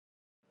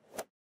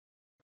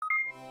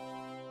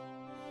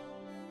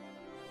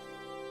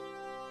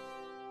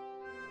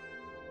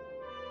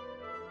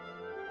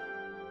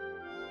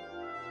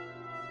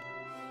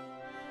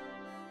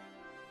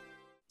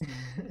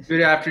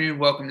Good afternoon.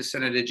 Welcome to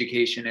Senate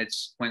Education.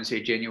 It's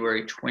Wednesday,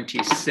 January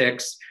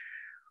 26th.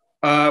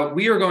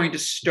 We are going to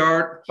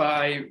start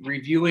by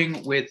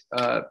reviewing with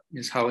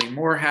Ms. Holly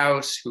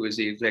Morehouse, who is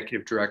the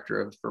Executive Director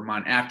of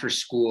Vermont After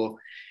School,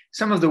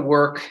 some of the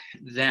work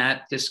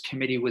that this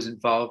committee was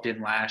involved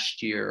in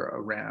last year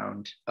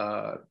around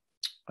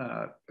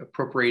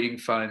appropriating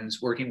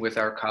funds, working with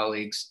our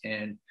colleagues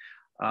in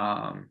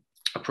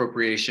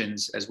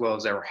appropriations, as well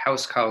as our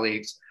House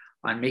colleagues,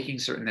 on making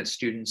certain that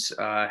students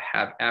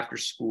have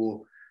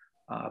after-school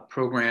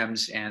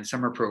programs and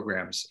summer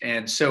programs.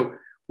 And so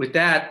with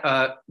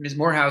that, Ms.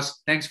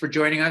 Morehouse, thanks for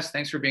joining us.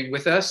 Thanks for being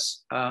with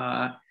us.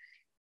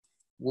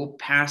 We'll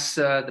pass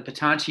the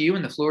baton to you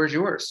and the floor is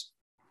yours.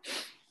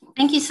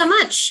 Thank you so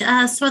much.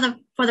 For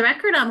the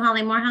record, I'm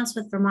Holly Morehouse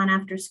with Vermont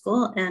After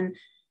School, and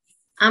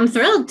I'm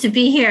thrilled to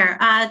be here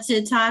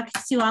to talk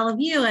to all of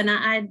you. And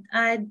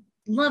I'd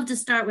love to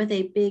start with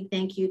a big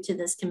thank you to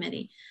this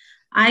committee.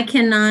 I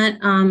cannot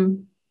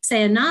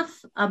say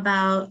enough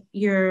about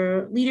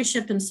your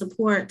leadership and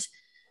support,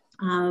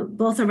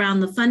 both around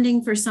the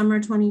funding for summer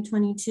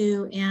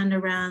 2022 and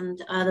around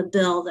the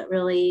bill that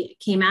really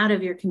came out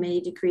of your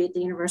committee to create the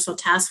Universal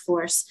Task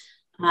Force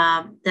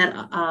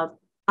that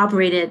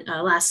operated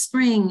last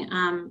spring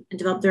and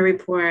developed their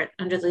report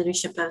under the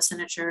leadership of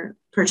Senator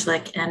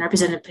Perchlik and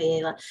Representative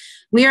Payela.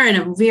 We are in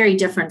a very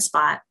different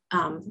spot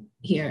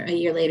here a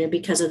year later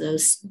because of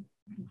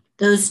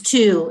those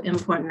two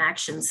important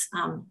actions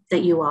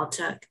that you all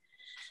took.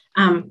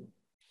 I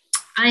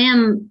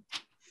am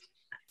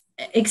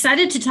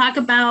excited to talk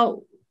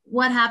about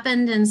what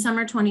happened in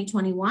summer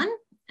 2021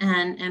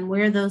 and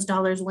where those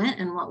dollars went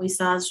and what we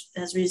saw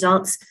as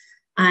results.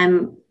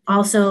 I'm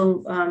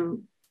also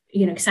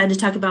excited to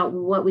talk about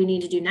what we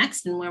need to do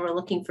next and where we're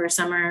looking for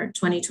summer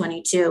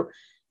 2022.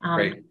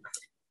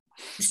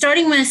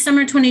 Starting with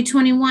summer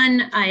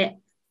 2021,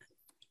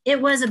 it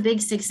was a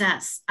big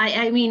success.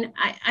 I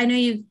know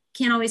you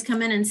can't always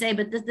come in and say,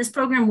 but this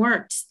program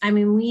worked. I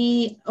mean,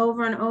 we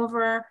over and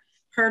over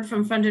heard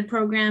from funded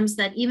programs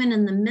that even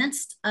in the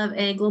midst of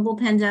a global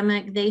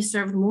pandemic, they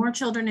served more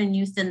children and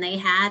youth than they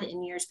had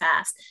in years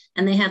past.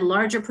 And they had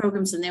larger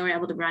programs than they were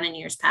able to run in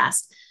years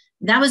past.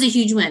 That was a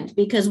huge win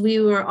because we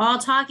were all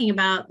talking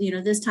about,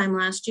 this time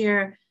last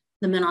year,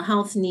 the mental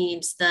health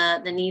needs,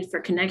 the need for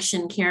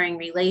connection, caring,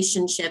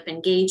 relationship,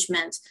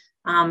 engagement,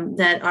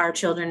 that our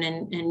children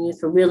and youth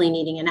were really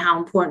needing, and how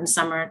important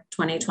summer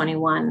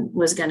 2021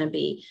 was going to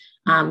be.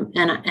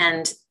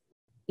 And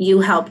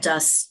you helped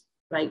us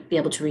be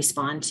able to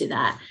respond to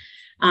that.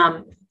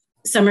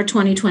 Summer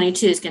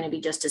 2022 is going to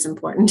be just as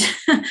important,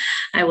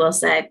 I will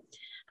say,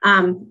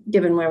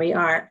 given where we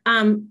are.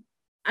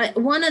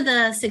 One of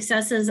the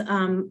successes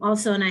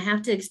also, and I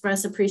have to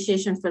express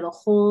appreciation for the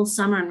whole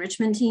summer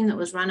enrichment team that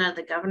was run out of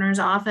the governor's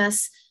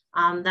office.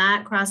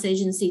 That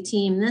cross-agency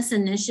team, this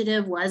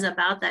initiative was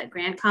about that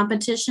grant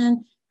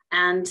competition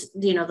and,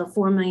 the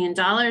 $4 million,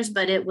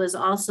 but it was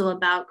also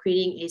about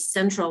creating a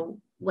central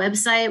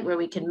website where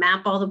we can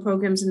map all the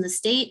programs in the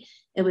state.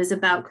 It was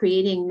about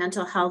creating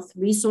mental health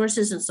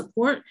resources and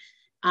support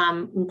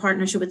in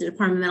partnership with the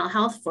Department of Mental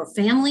Health for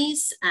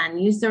families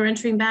and youth that are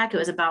entering back. It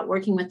was about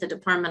working with the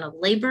Department of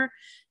Labor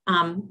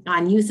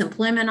on youth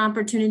employment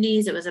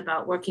opportunities. It was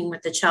about working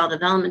with the Child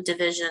Development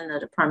Division, the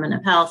Department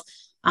of Health,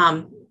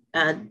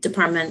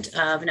 Department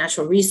of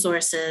Natural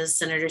Resources,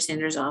 Senator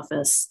Sanders'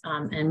 office,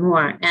 and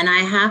more. And I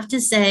have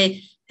to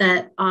say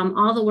that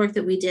all the work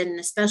that we did, and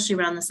especially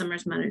around the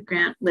Summer's Money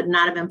Grant, would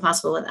not have been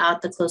possible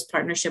without the close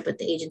partnership with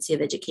the Agency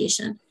of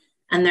Education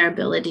and their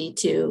ability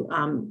to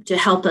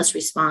help us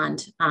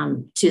respond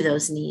to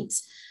those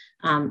needs.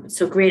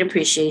 So great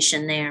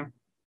appreciation there.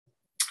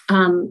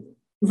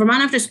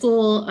 Vermont After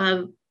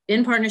School,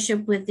 in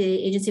partnership with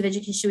the Agency of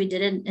Education, we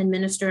did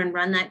administer and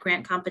run that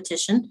grant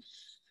competition.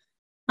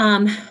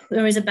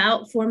 There was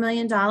about $4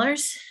 million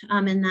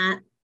in that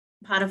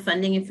pot of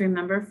funding, if you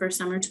remember, for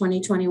summer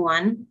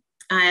 2021.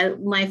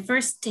 My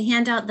first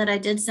handout that I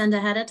did send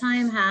ahead of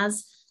time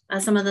has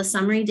some of the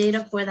summary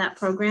data for that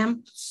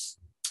program.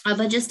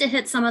 But just to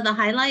hit some of the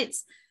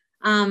highlights,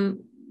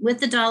 with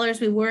the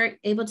dollars, we were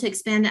able to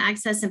expand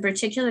access in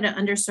particular to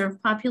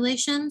underserved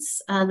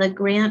populations. The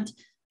grant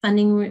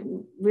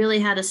funding really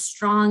had a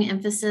strong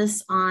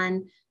emphasis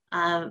on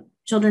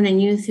children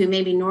and youth who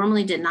maybe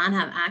normally did not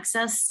have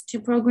access to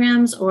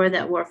programs or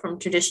that were from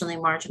traditionally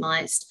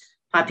marginalized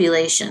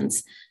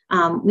populations.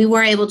 We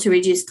were able to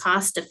reduce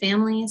costs to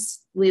families.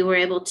 We were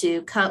able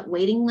to cut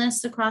waiting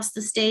lists across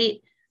the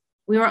state.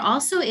 We were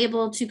also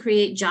able to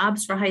create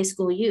jobs for high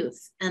school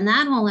youth. And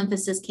that whole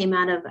emphasis came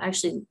out of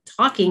actually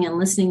talking and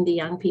listening to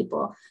young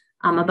people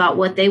about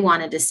what they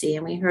wanted to see.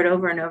 And we heard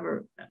over and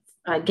over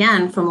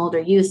again from older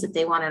youth that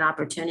they wanted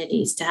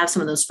opportunities to have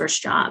some of those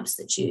first jobs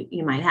that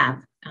you might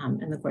have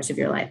in the course of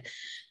your life.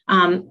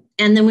 And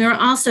then we were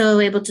also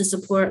able to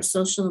support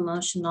social,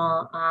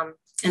 emotional,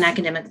 and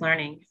academic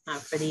learning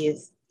for the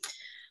youth.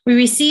 We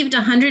received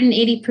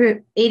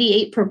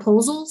 188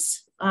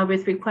 proposals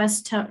with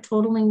requests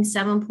totaling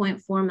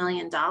 $7.4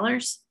 million.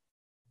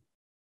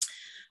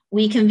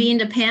 We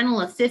convened a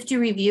panel of 50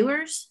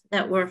 reviewers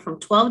that were from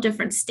 12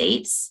 different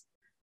states.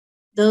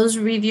 Those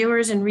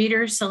reviewers and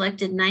readers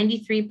selected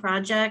 93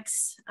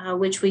 projects,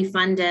 which we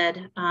funded.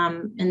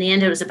 In the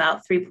end, it was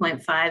about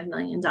 $3.5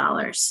 million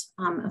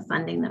of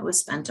funding that was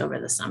spent over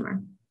the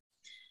summer.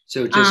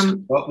 So just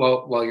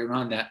while you're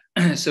on that,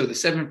 so the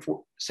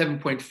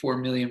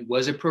 7.4 million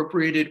was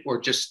appropriated, or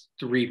just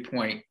 3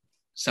 point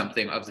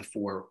something of the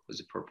 4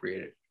 was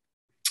appropriated?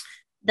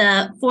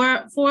 The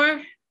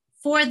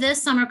for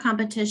this summer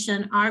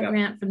competition, our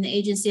grant from the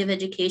Agency of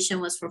Education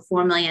was for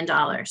 $4 million.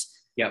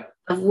 Yep.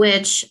 Of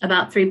which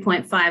about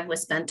 3.5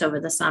 was spent over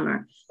the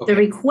summer. Okay. The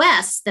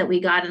request that we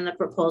got in the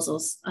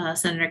proposals,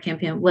 Senator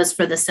Campion, was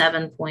for the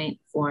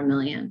 7.4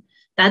 million.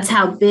 That's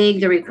how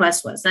big the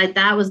request was.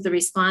 That was the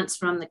response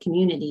from the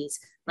communities.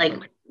 Like,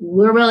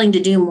 we're willing to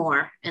do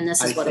more, and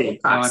this is what it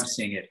would cost. Now I'm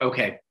seeing it.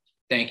 Okay,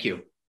 thank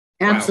you.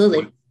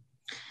 Absolutely. Wow.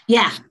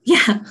 Yeah.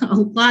 A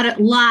lot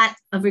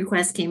of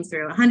requests came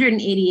through.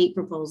 188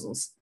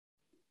 proposals.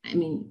 I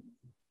mean,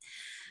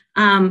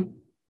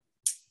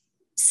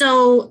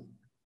 so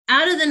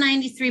out of the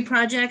 93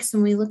 projects,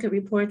 when we look at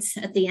reports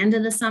at the end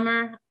of the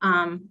summer,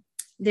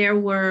 there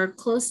were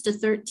close to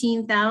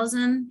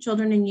 13,000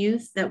 children and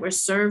youth that were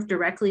served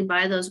directly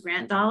by those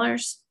grant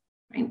dollars,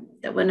 right?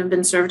 That wouldn't have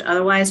been served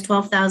otherwise,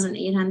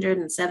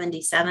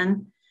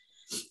 12,877.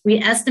 We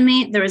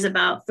estimate there was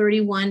about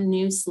 31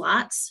 new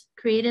slots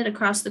created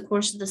across the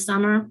course of the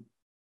summer,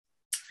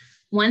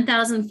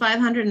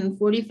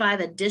 1,545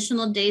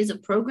 additional days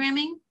of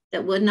programming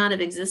that would not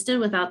have existed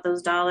without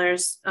those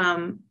dollars,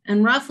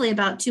 and roughly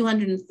about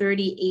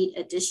 238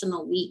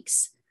 additional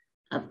weeks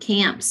of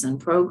camps and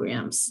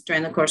programs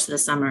during the course of the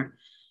summer,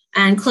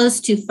 and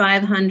close to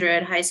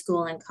 500 high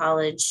school and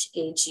college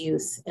age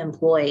youth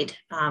employed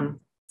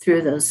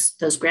through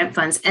those grant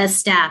funds as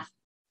staff,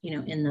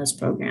 in those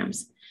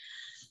programs.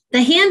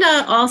 The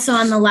handout also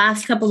on the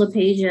last couple of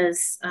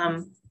pages,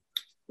 I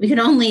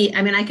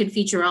could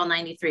feature all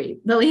 93,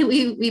 but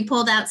we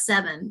pulled out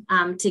 7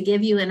 to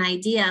give you an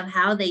idea of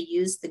how they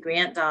used the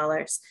grant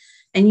dollars.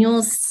 And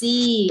you'll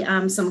see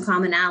some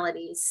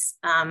commonalities.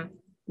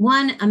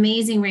 One,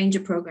 amazing range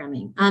of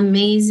programming.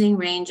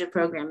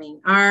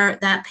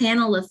 That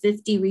panel of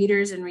 50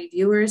 readers and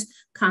reviewers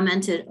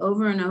commented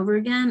over and over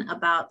again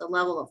about the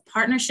level of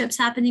partnerships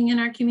happening in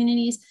our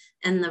communities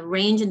and the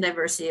range and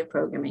diversity of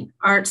programming,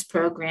 arts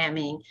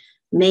programming,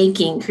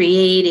 making,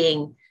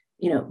 creating,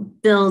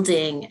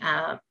 building,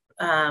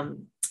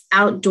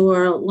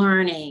 outdoor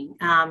learning,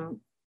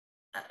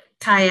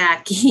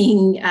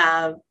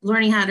 kayaking,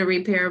 learning how to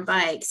repair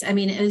bikes. I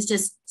mean, it was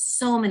just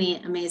so many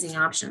amazing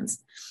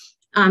options.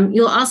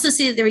 You'll also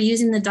see that they were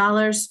using the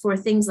dollars for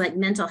things like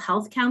mental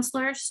health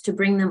counselors to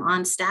bring them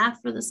on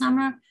staff for the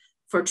summer,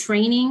 for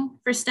training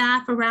for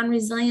staff around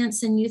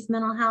resilience and youth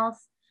mental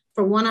health,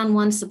 for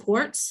one-on-one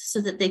supports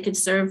so that they could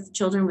serve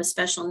children with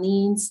special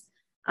needs,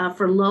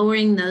 for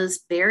lowering those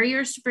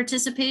barriers to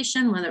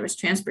participation, whether it was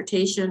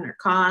transportation or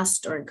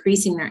cost or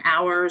increasing their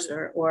hours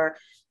or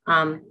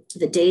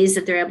the days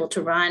that they're able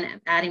to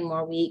run, adding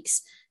more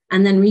weeks,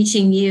 and then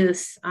reaching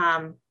youth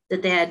that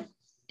they had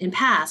in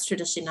past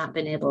traditionally not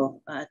been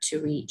able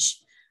to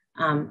reach.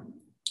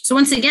 So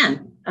once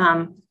again,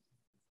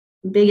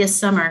 biggest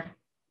summer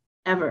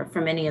ever for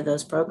many of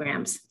those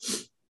programs.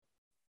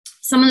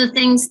 Some of the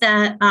things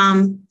that,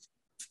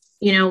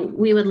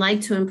 we would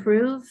like to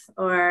improve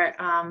or,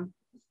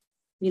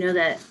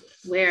 that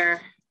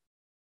where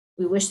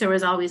we wish there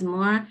was always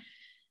more.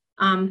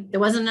 There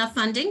wasn't enough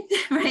funding,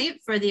 right,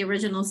 for the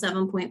original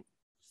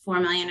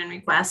 7.4 million in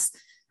requests.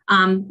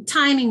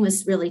 Timing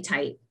was really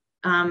tight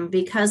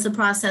because the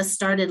process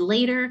started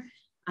later.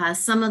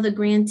 Some of the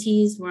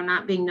grantees were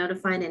not being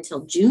notified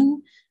until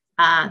June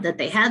that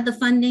they had the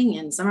funding,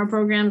 and summer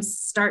programs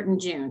start in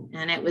June.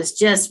 And it was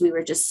we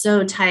were just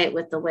so tight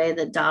with the way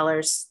the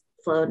dollars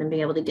flowed and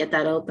being able to get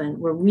that open.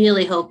 We're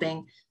really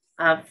hoping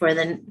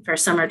for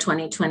summer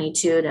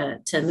 2022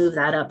 to move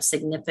that up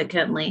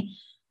significantly.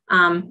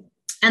 And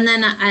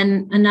then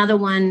another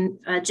one,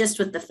 just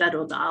with the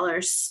federal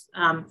dollars,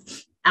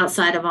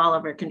 outside of all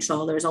of our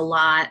control, there's a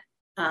lot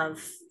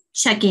of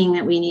checking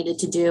that we needed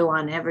to do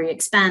on every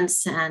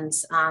expense, and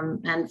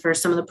for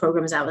some of the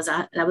programs that was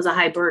a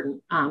high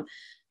burden.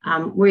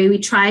 Where we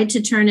tried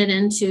to turn it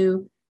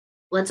into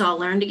let's all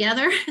learn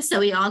together, so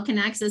we all can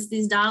access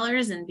these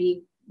dollars and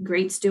be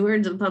great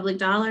stewards of public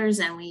dollars.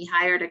 And we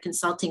hired a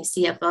consulting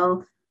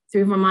CFO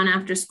through Vermont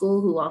After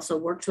School who also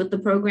worked with the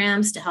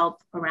programs to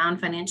help around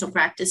financial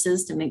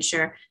practices to make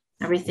sure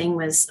everything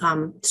was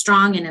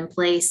strong and in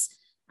place.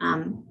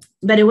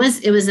 But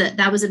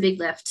that was a big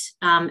lift,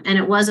 and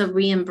it was a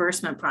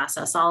reimbursement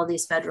process. All of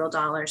these federal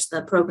dollars,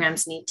 the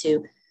programs need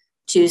to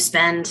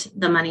spend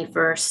the money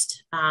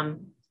first,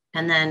 and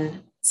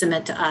then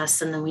submit to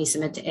us, and then we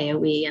submit to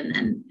AOE,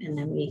 and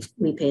then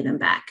we pay them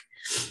back.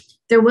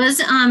 There was,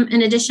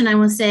 in addition, I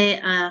will say,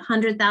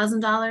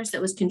 $100,000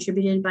 that was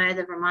contributed by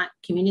the Vermont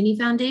Community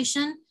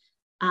Foundation.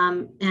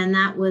 And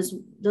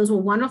those were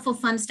wonderful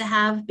funds to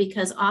have,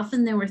 because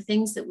often there were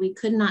things that we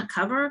could not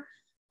cover,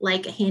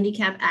 like a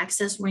handicap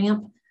access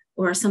ramp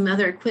or some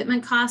other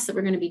equipment costs that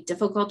were going to be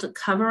difficult to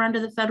cover under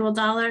the federal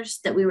dollars,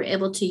 that we were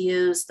able to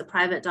use the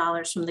private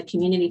dollars from the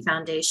community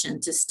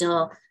foundation to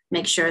still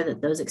make sure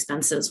that those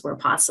expenses were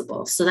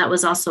possible. So that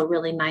was also a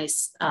really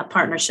nice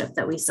partnership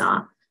that we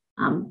saw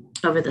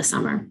over the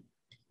summer.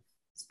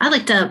 I'd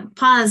like to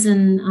pause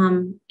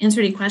and answer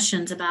any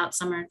questions about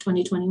summer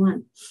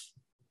 2021.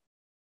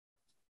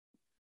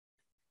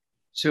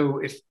 So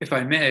if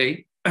I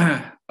may,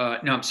 no,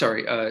 I'm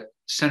sorry,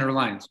 Senator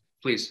Lyons,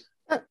 please.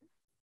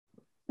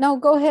 No,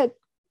 go ahead,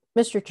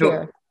 Mr.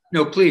 Chair.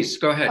 No, please,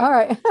 go ahead. All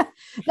right.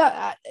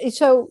 No,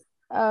 so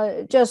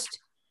just,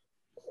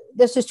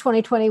 this is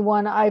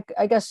 2021, I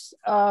guess,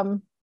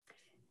 and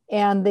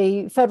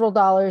the federal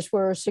dollars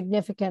were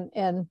significant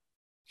in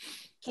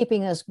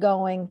keeping us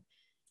going.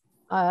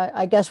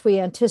 I guess we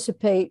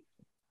anticipate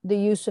the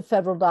use of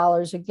federal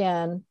dollars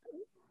again,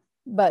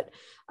 but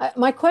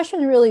my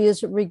question really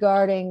is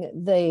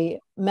regarding the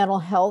mental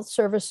health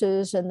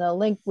services and the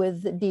link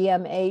with the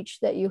DMH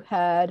that you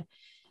had.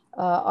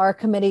 Our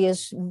committee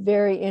is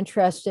very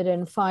interested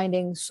in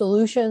finding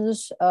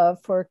solutions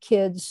for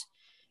kids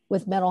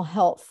with mental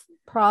health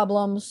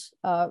problems.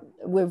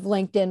 We've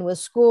linked in with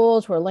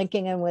schools, we're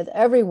linking in with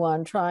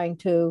everyone, trying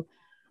to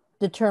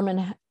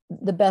determine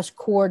the best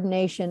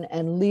coordination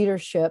and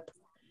leadership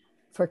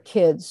for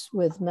kids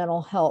with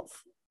mental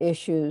health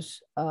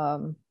issues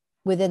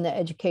within the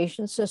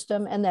education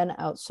system and then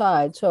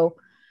outside. So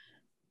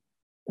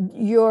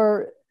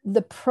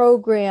the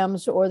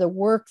programs or the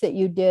work that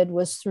you did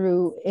was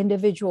through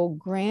individual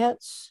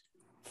grants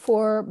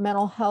for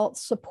mental health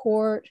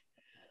support,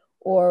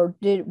 or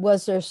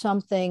was there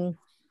something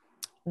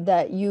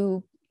that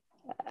you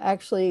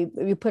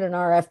put an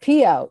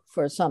RFP out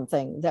for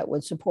something that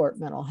would support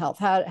mental health?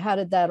 How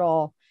did that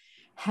all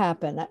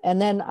happen?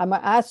 And then I'm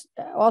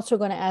also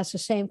going to ask the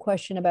same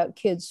question about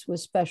kids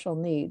with special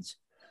needs.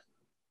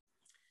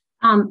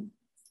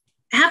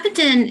 Happened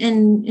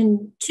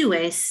in two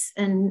ways,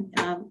 and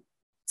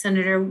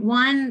Senator.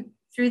 One,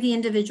 through the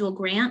individual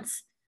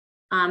grants,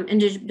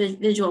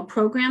 individual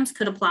programs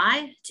could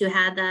apply to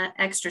have that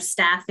extra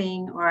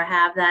staffing or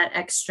have that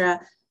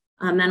extra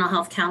mental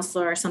health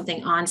counselor or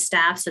something on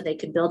staff so they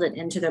could build it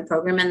into their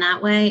program in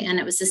that way. And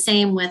it was the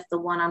same with the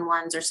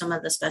one-on-ones or some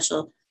of the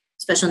special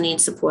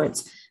needs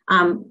supports.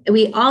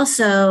 We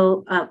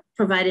also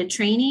provided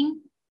training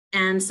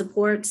and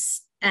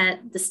supports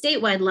at the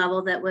statewide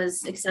level that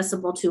was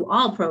accessible to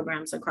all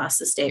programs across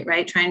the state,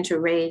 right? Trying to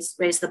raise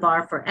the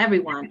bar for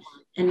everyone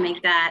and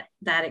make that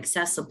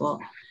accessible.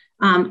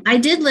 I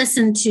did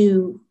listen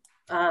to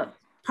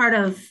part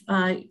of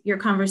your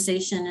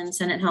conversation in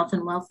Senate Health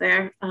and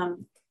Welfare. I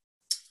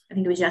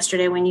think it was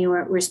yesterday when you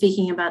were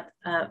speaking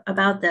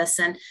about this,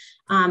 and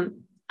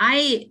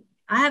I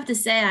have to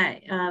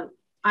say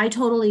I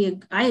totally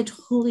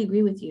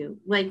agree with you.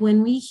 Like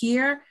when we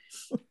hear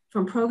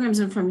from programs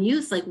and from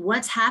youth, like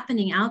what's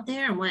happening out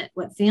there and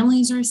what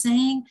families are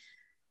saying,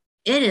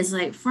 it is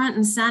like front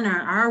and center.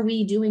 Are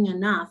we doing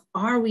enough?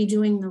 Are we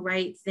doing the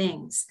right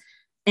things?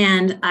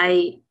 And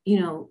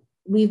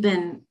we've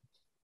been,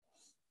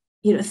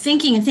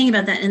 thinking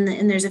about that.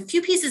 And there's a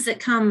few pieces that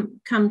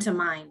come to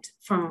mind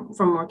from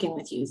working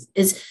with youth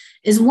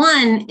is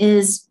one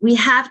is we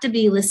have to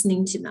be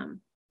listening to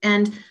them.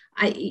 And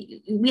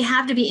we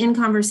have to be in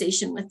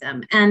conversation with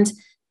them. And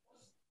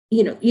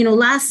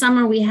last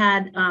summer we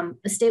had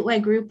a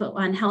statewide group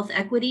on health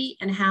equity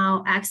and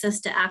how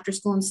access to after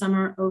school and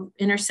summer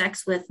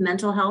intersects with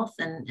mental health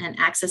and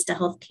access to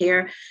health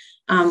care.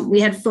 We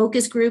had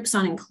focus groups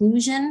on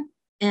inclusion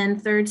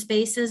and third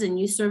spaces and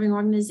youth serving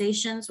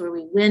organizations where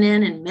we went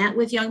in and met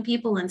with young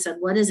people and said,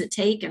 what does it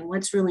take and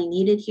what's really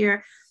needed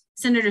here?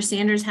 Senator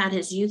Sanders had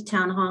his youth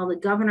town hall. The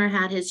governor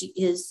had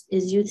his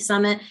youth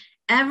summit.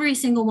 Every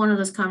single one of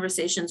those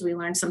conversations, we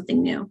learned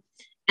something new.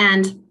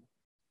 And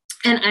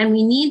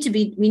we need to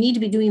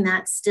be doing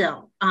that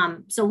still.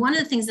 So one of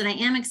the things that I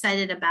am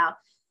excited about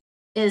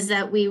is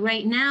that we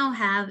right now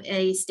have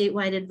a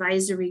statewide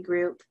advisory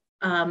group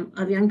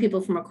of young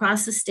people from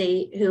across the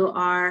state who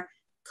are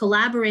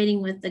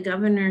collaborating with the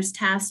governor's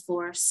task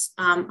force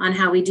on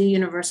how we do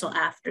universal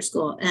after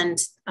school.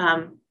 And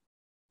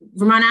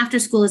Vermont After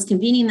School is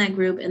convening that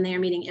group, and they are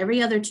meeting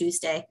every other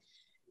Tuesday.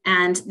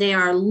 And they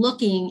are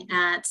looking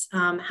at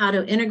how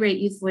to integrate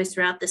youth voice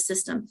throughout the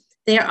system.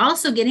 They are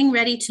also getting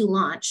ready to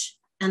launch,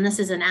 and this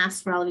is an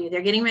ask for all of you,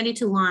 they're getting ready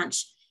to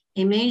launch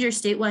a major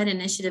statewide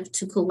initiative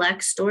to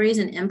collect stories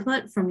and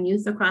input from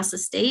youth across the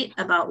state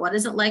about what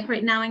is it like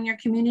right now in your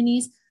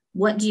communities?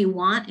 What do you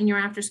want in your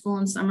after school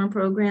and summer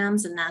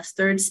programs and those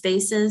third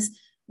spaces?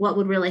 What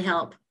would really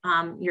help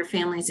your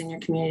families and your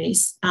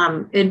communities?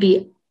 It'd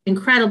be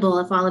incredible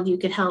if all of you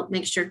could help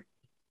make sure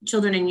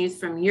children and youth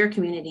from your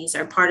communities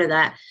are part of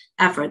that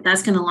effort.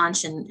 That's going to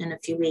launch in a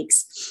few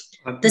weeks.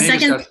 The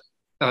second...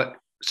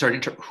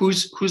 Sorry,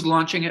 who's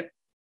launching it?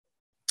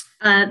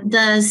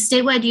 The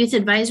statewide youth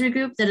advisory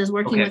group that is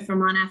working with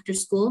Vermont After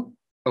School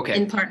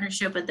in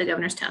partnership with the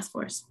governor's task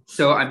force.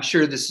 So I'm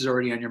sure this is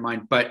already on your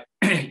mind, but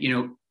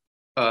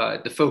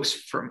the folks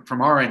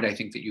from our end, I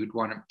think that you would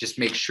want to just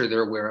make sure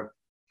they're aware of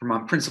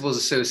Vermont Principals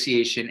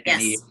Association,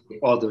 Yes. NEA,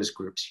 all those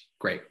groups.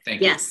 Great,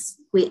 thank you. Yes,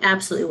 we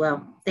absolutely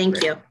will.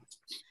 Thank you.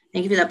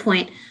 Thank you for that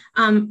point.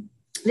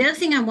 The other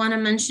thing I want to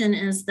mention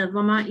is the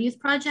Vermont Youth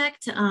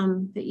Project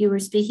that you were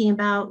speaking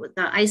about, with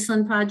the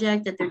Iceland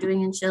project that they're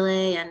doing in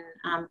Chile,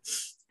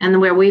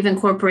 and where we've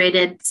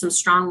incorporated some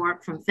strong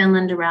work from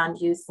Finland around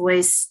youth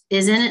voice,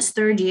 is in its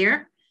third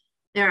year.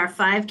 There are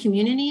 5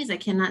 communities. I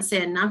cannot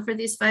say enough for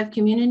these 5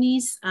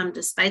 communities,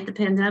 despite the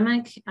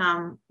pandemic.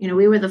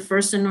 We were the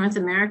first in North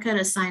America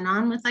to sign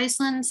on with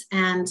Iceland,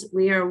 and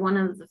we are one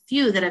of the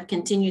few that have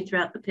continued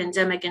throughout the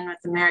pandemic in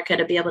North America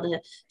to be able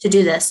to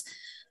do this.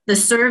 The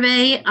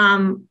survey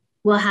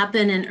will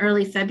happen in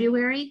early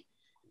February.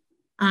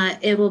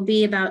 It will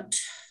be about,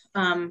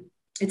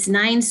 it's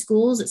 9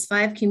 schools, it's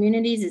 5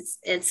 communities,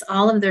 it's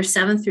all of their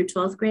 7th through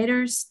 12th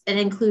graders. It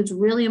includes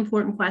really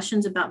important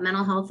questions about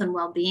mental health and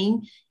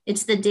well-being.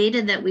 It's the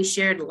data that we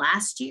shared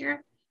last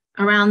year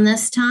around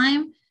this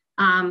time.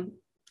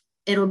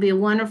 It'll be a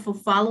wonderful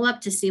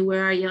follow-up to see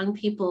where our young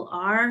people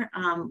are.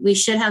 We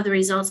should have the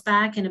results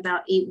back in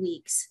about 8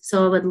 weeks.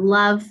 So I would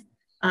love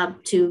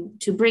to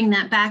bring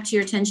that back to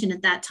your attention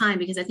at that time,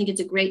 because I think it's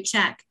a great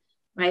check,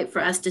 right, for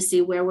us to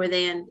see where were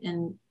they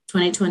in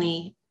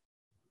 2020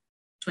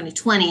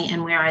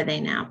 and where are they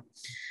now.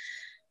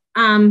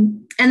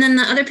 And then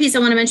the other piece I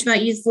want to mention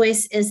about Youth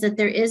Voice is that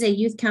there is a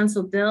Youth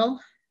Council bill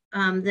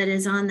that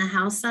is on the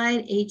House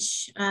side,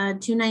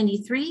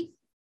 H293,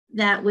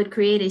 that would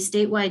create a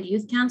statewide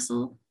youth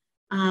council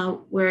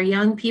where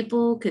young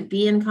people could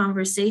be in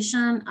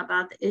conversation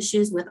about the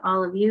issues with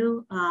all of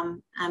you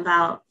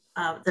about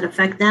that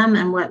affect them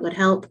and what would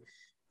help.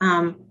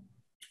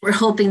 We're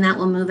hoping that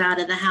will move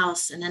out of the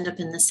House and end up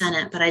in the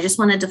Senate, but I just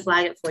wanted to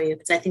flag it for you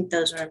because I think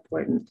those are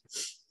important.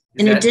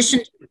 In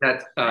addition, is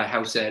that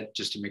House Ed,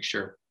 just to make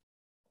sure,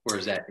 or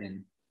is that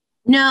in?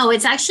 No,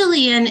 it's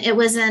actually it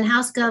was in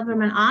House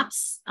Government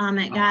Ops.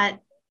 It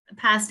got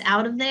passed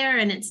out of there,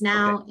 and it's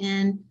now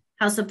in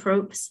House of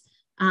Propes,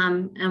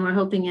 and we're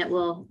hoping it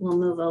will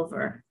move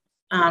over.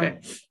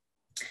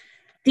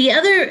 The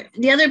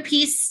other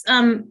piece,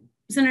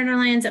 Senator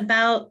Lyons,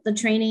 about the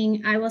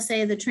training, I will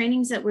say the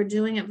trainings that we're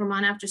doing at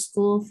Vermont After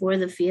School for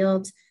the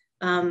field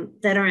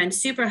that are in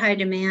super high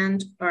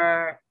demand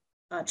are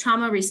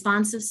trauma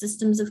responsive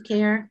systems of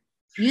care,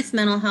 youth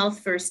mental health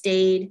first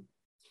aid,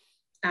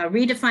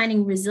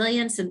 redefining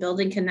resilience and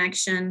building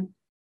connection,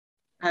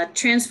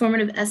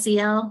 transformative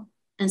SEL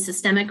and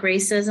systemic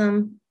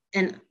racism,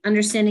 and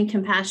understanding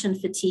compassion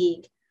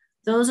fatigue.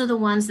 Those are the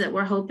ones that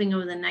we're hoping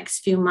over the next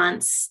few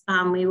months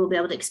we will be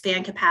able to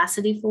expand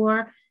capacity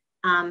for,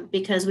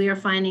 because we are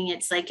finding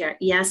it's like,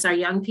 yes, our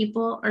young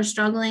people are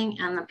struggling,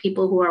 and the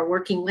people who are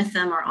working with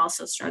them are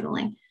also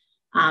struggling.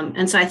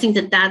 And so I think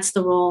that that's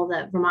the role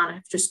that Vermont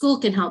After School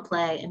can help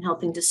play in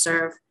helping to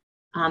serve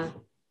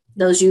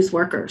those youth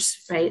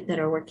workers, right, that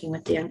are working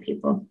with the young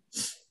people.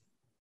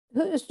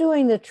 Who's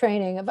doing the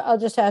training? I'll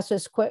just ask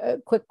this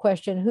quick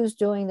question. Who's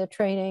doing the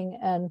training,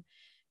 and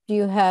do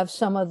you have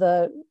some of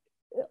the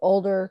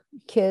older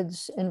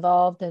kids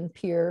involved in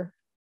peer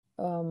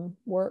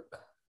work,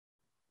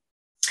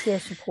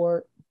 peer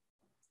support?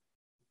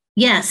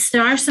 Yes,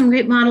 there are some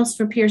great models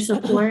for peer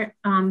support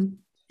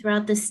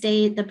throughout the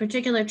state. The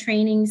particular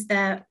trainings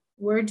that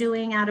we're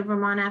doing out of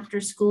Vermont After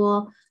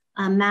School,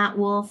 Matt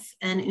Wolf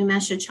and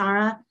Umesh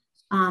Achara,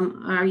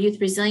 our Youth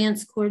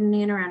Resilience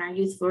Coordinator and our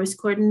Youth Voice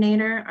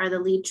Coordinator, are the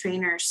lead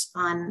trainers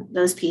on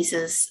those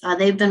pieces.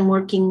 They've been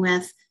working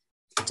with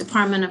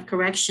Department of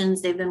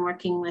Corrections. They've been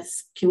working with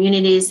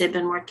communities. They've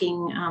been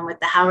working with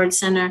the Howard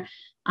Center.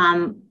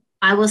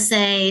 I will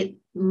say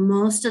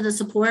most of the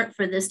support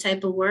for this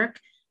type of work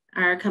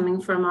are coming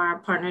from our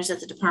partners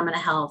at the Department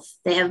of Health.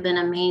 They have been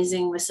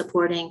amazing with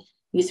supporting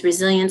youth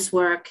resilience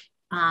work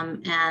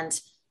and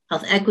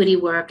health equity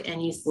work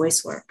and youth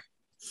voice work.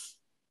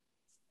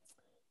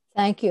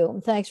 Thank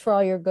you. Thanks for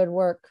all your good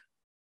work.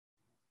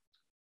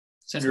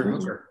 Senator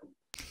Hooker.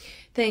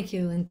 Thank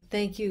you. And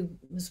thank you,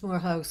 Ms.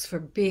 Morehouse, for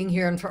being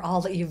here and for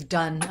all that you've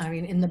done. I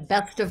mean, in the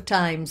best of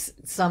times,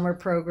 summer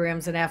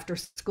programs and after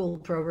school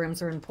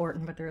programs are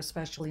important, but they're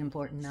especially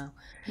important now.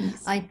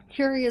 Yes. I'm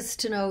curious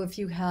to know if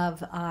you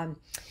have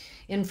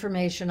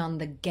information on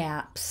the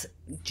gaps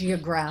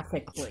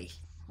geographically.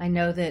 I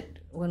know that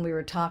when we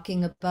were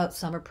talking about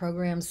summer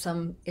programs,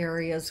 some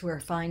areas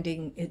we're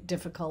finding it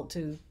difficult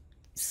to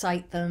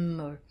cite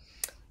them,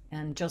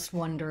 and just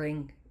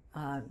wondering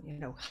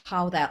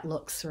how that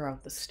looks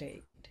throughout the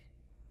state.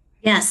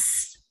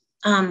 Yes.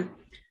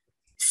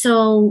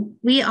 So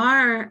we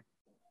have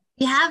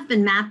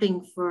been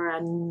mapping for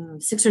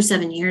 6 or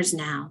 7 years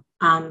now,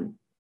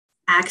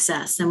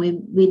 access, and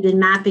we've been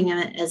mapping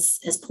it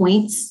as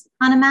points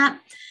on a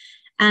map,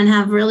 and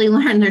have really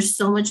learned there's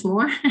so much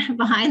more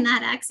behind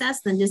that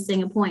access than just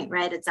saying a point,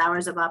 right? It's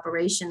hours of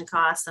operation,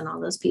 costs, and all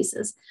those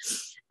pieces.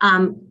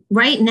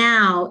 Right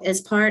now, as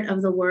part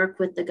of the work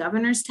with the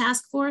governor's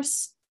task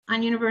force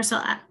on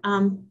universal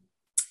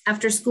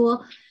after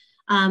school,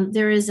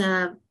 there is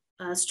a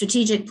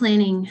strategic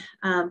planning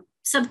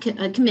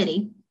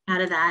subcommittee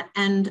out of that.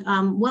 And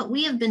what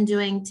we have been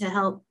doing to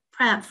help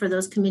prep for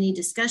those committee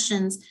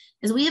discussions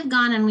is we have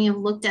gone and we have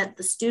looked at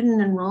the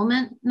student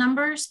enrollment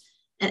numbers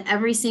at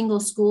every single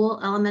school,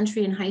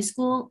 elementary and high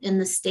school in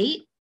the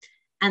state.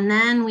 And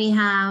then we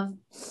have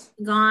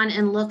gone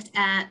and looked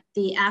at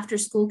the after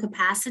school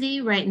capacity.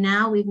 Right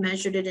now, we've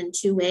measured it in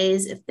 2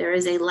 ways. If there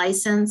is a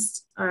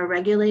licensed or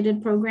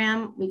regulated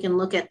program, we can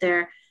look at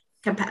their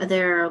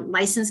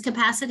license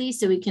capacity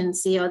so we can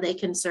see how they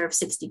can serve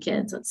 60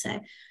 kids, let's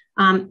say.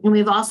 And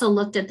we've also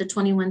looked at the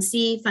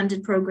 21C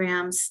funded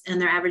programs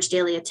and their average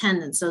daily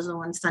attendance. Those are the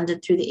ones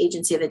funded through the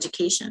Agency of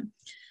Education.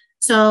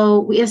 So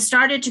we have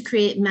started to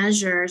create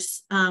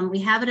measures. We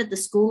have it at the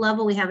school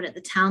level, we have it at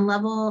the town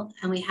level,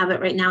 and we have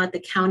it right now at the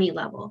county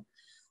level,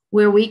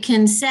 where we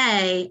can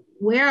say,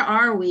 where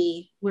are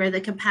we, where the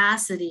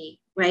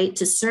capacity, right,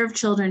 to serve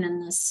children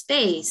in this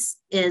space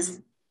is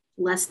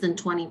less than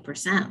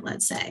 20%,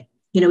 let's say.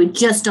 We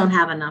just don't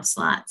have enough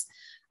slots.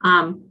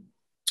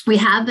 We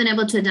have been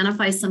able to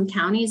identify some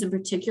counties in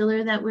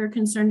particular that we're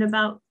concerned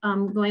about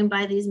going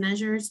by these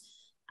measures.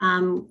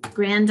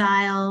 Grand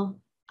Isle,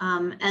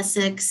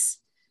 Essex,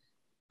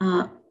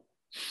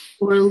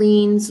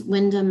 Orleans,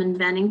 Wyndham, and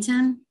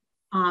Bennington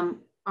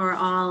are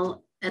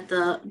all at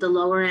the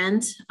lower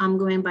end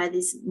going by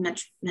these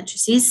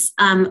matrices.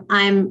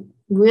 I'm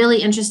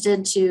really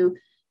interested to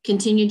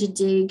continue to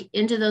dig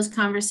into those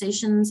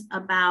conversations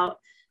about,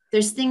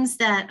 there's things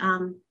that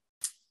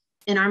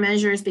in our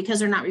measures, because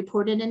they're not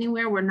reported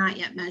anywhere, we're not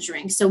yet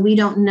measuring. So we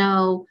don't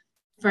know,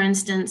 for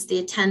instance, the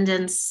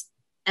attendance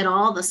at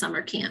all the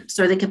summer camps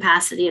or the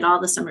capacity at all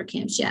the summer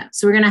camps yet.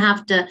 So we're going to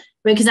have to,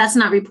 because that's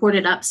not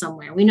reported up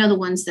somewhere. We know the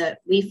ones that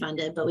we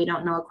funded, but we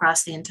don't know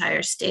across the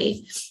entire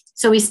state.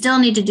 So we still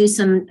need to do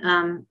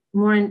some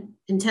more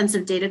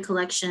intensive data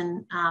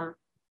collection,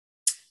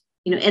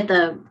 at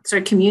the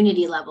sort of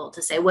community level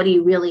to say, what do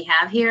you really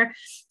have here?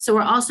 So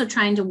we're also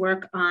trying to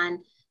work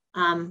on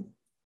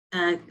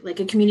like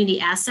a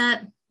community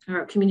asset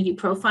or a community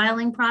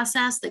profiling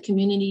process that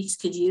communities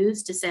could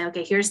use to say,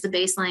 okay, here's the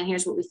baseline,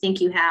 here's what we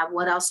think you have,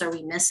 what else are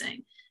we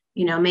missing?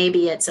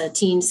 Maybe it's a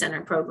teen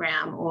center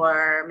program,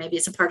 or maybe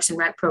it's a Parks and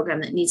Rec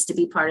program that needs to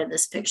be part of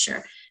this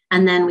picture.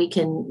 And then we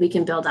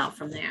can build out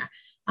from there.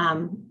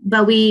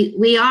 But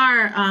we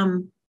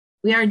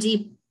are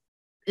deep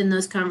in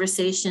those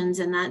conversations,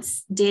 and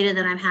that's data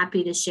that I'm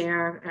happy to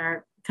share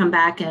or come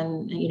back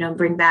and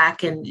bring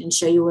back and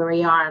show you where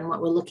we are and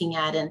what we're looking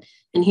at, and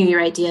hear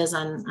your ideas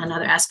on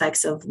other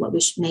aspects of what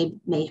we should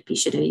maybe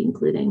should be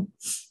including.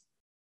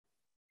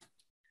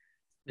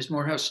 Ms.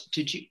 Morehouse,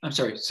 I'm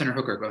sorry, Senator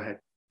Hooker, go ahead.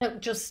 No,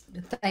 just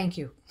thank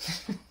you.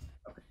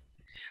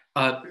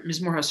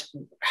 Ms. Morehouse,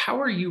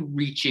 how are you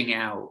reaching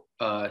out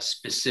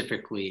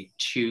specifically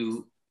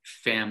to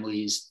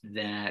families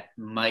that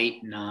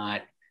might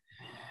not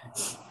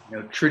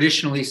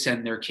traditionally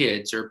send their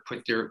kids or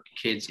put their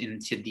kids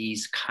into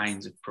these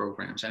kinds of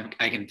programs?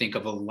 I can think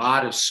of a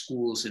lot of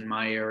schools in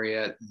my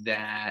area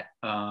that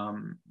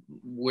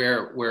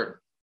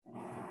where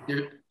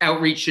their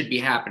outreach should be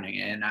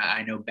happening. And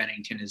I know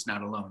Bennington is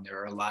not alone.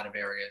 There are a lot of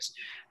areas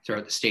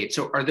throughout the state.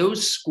 So are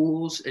those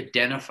schools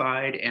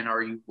identified, and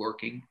are you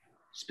working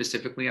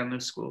specifically on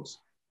those schools?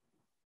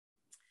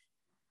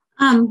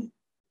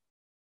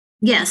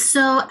 Yes.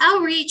 So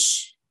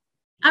outreach,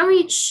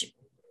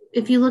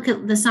 if you look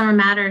at the Summer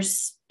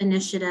Matters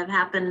initiative,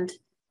 happened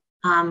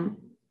in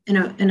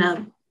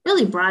a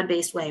really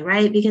broad-based way,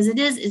 right? Because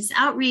it's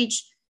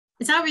outreach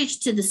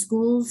to the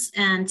schools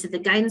and to the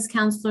guidance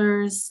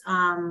counselors,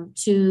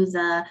 to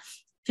the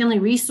Family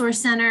Resource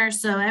Center.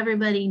 So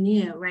everybody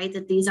knew, right,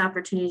 that these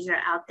opportunities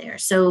are out there.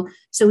 So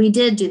we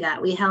did do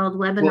that. We held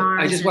webinars. Well,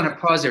 I just want to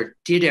pause there.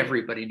 Did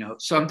everybody know?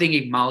 So I'm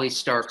thinking Molly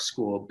Stark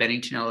School,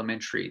 Bennington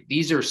Elementary.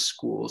 These are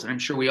schools, and I'm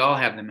sure we all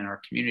have them in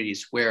our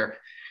communities, where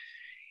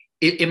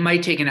it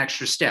might take an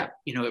extra step.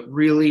 It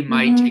really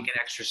might take an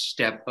extra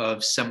step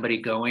of somebody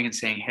going and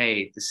saying,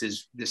 hey, this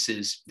is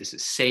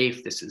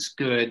safe, this is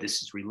good,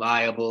 this is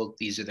reliable.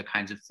 These are the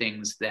kinds of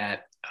things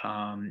that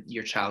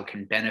your child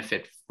can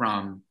benefit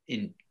from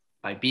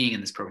by being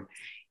in this program.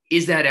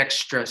 Is that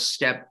extra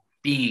step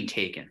being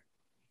taken?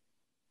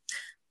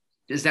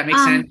 Does that make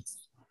sense?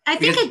 I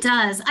think it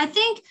does.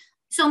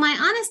 So my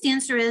honest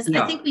answer is,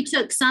 I think we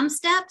took some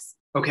steps.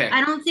 Okay.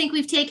 I don't think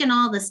we've taken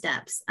all the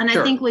steps. And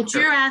Sure, I think what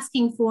sure. you're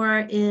asking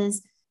for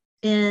is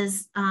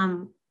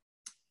that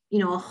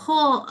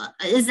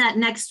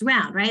next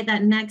round, right?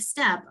 That next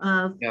step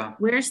of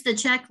where's the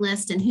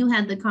checklist and who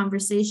had the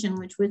conversation,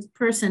 which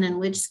person in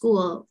which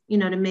school,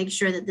 to make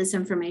sure that this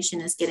information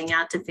is getting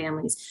out to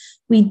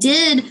families. We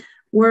did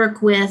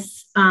work with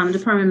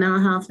Department of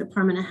Mental Health,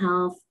 Department of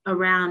Health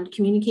around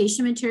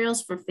communication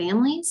materials for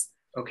families.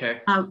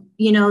 Okay.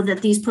 That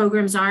these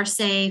programs are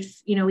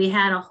safe. We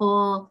had a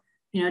whole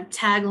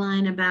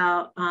tagline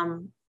about,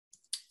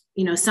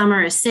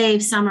 summer is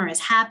safe, summer is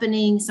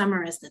happening,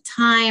 summer is the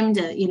time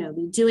to,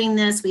 be doing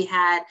this. We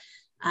had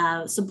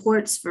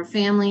supports for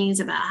families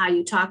about how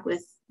you talk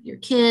with your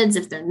kids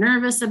if they're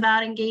nervous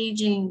about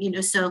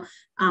engaging, so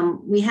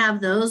we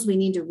have those. We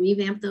need to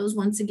revamp those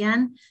once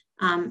again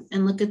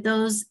and look at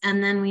those.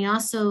 And then we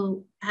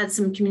also had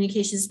some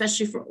communication,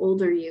 especially for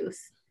older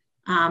youth.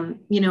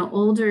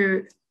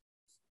 Older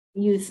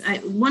youth,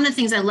 one of the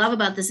things I love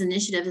about this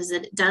initiative is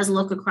that it does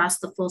look across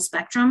the full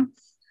spectrum,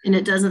 and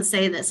it doesn't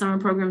say that summer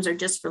programs are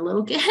just for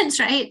little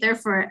kids, right? They're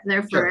for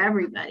sure.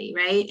 Everybody,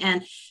 right?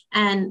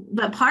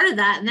 But part of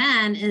that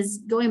then is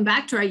going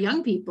back to our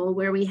young people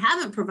where we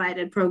haven't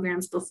provided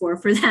programs before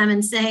for them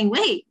and saying,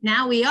 wait,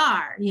 now we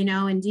are,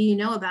 and do you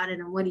know about it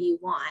and what do you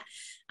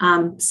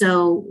want?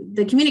 So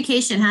the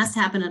communication has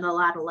to happen at a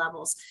lot of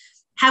levels.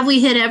 Have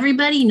we hit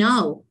everybody?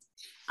 No.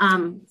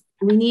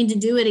 We need to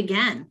do it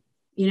again.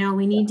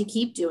 We need to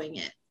keep doing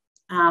it.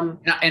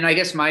 And I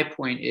guess my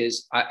point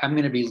is I'm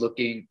going to be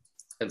looking,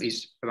 at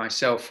least for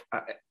myself.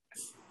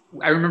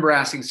 I remember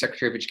asking the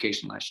Secretary of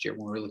Education last year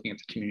when we were looking at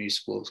the community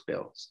schools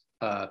bill.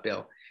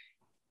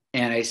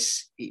 And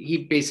he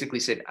basically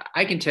said,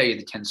 I can tell you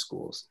the 10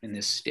 schools in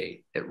this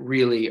state that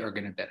really are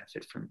going to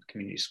benefit from the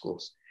community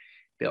schools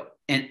bill.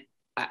 And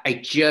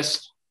I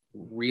just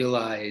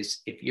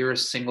realize if you're a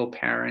single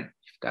parent,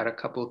 you've got a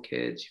couple of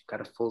kids, you've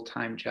got a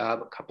full-time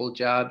job, a couple of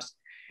jobs,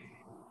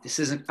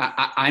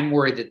 I'm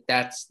worried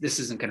that this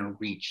isn't going to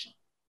reach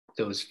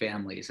those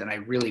families. And I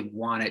really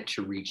want it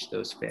to reach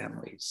those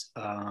families.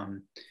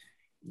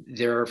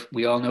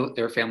 We all know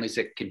there are families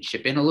that can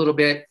chip in a little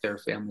bit. There are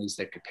families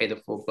that could pay the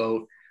full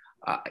boat.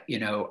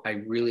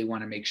 I really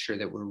want to make sure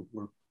that we're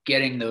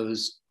getting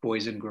those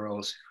boys and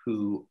girls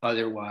who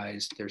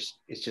otherwise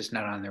it's just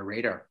not on their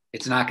radar.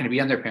 It's not going to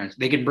be on their parents.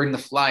 They can bring the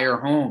flyer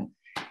home,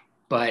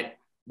 but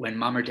when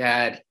mom or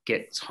dad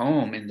gets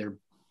home and they're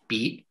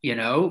beat,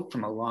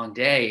 from a long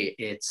day,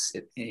 it's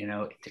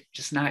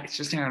just not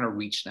going to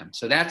reach them.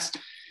 So that's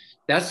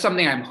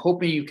something I'm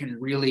hoping you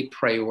can really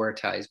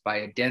prioritize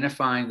by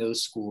identifying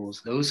those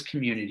schools, those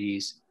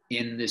communities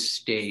in this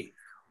state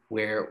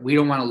where we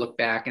don't want to look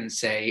back and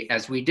say,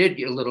 as we did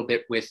a little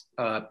bit with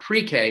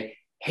pre-K,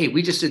 hey,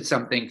 we just did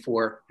something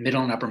for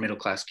middle and upper middle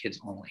class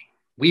kids only.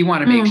 We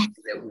want to make sure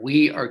that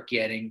we are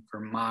getting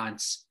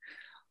Vermont's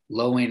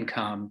low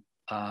income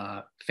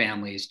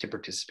families to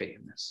participate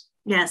in this.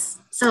 Yes.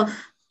 So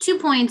 2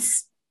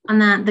 points on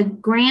that. The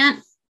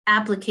grant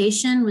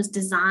application was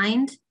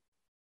designed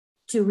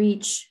to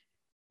reach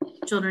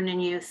children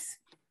and youth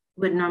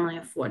who would normally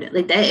afford it.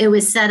 It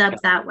was set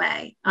up that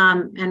way.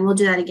 And we'll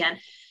do that again.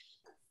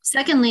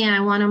 Secondly,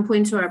 I want to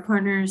point to our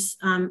partners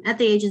at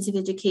the Agency of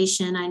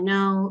Education. I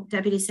know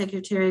Deputy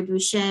Secretary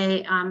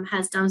Boucher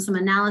has done some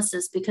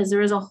analysis because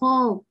there is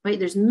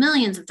there's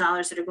millions of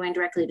dollars that are going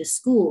directly to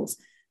schools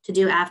to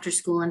do after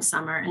school and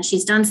summer. And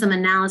she's done some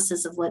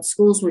analysis of what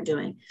schools were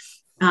doing.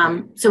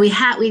 So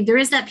there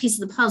is that piece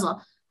of the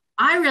puzzle.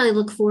 I really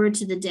look forward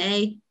to the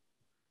day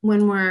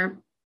when we're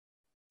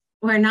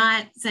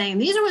not saying,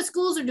 these are what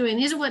schools are doing,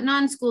 these are what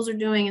non-schools are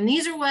doing, and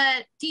these are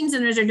what teen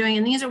centers are doing,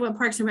 and these are what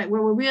Parks and Rec,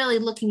 where we're really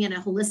looking at a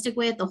holistic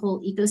way at the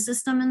whole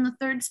ecosystem in the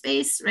third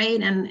space,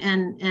 right?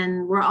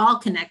 And we're all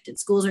connected.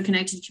 Schools are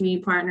connected to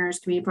community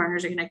partners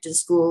are connected to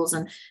schools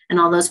and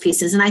all those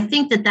pieces. And I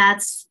think that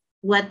that's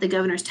what the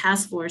governor's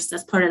task force,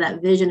 that's part of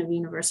that vision of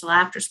universal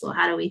after school.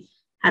 How do we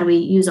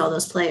use all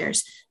those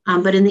players?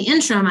 But in the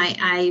interim,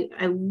 I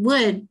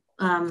would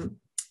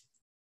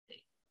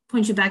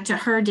point you back to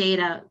her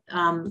data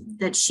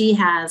that she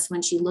has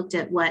when she looked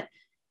at what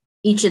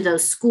each of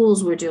those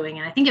schools were doing.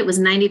 And I think it was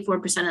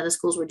 94% of the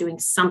schools were doing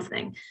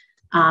something.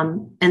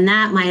 And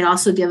that might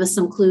also give us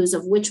some clues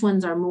of which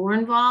ones are more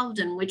involved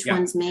and which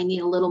ones may need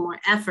a little more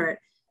effort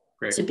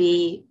to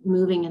be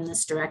moving in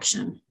this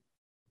direction.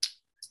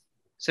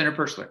 Senator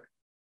Perslick.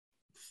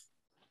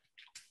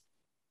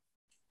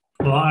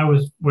 Well, I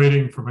was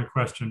waiting for my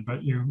question,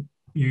 but you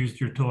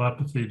used your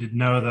telepathy to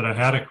know that I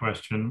had a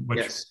question,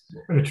 which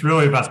it's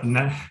really about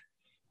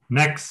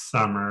next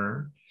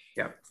summer.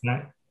 Yeah.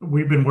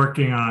 We've been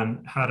working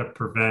on how to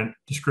prevent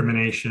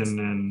discrimination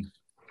in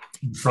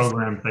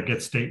programs that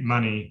get state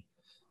money.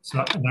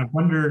 So, and I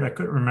wondered, I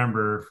couldn't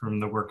remember from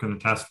the work in the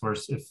task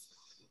force if,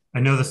 I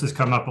know this has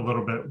come up a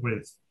little bit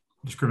with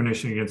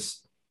discrimination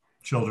against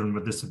children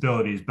with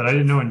disabilities, but I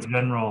didn't know in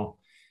general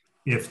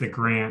if the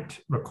grant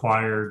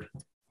required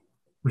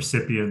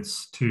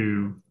recipients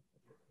to,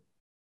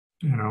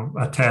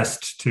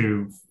 attest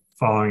to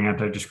following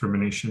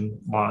anti-discrimination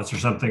laws or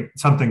something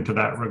to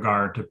that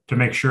regard to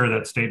make sure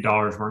that state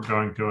dollars weren't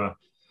going to a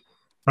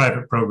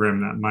private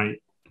program that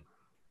might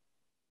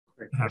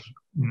have,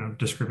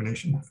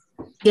 discrimination.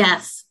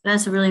 Yes,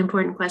 that's a really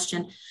important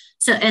question.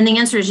 So, and the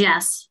answer is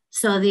yes.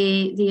 So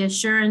the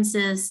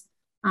assurances,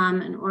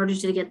 in order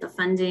to get the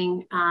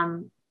funding,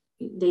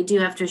 they do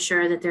have to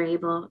assure that they're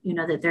able,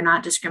 that they're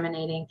not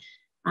discriminating,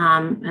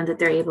 and that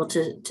they're able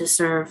to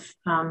serve,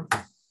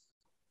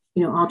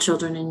 all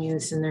children and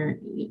youth and they're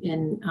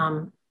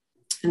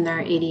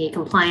ADA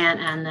compliant,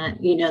 and that,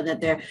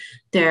 that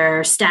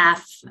their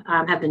staff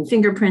have been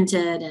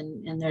fingerprinted,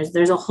 and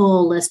there's a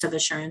whole list of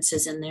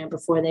assurances in there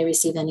before they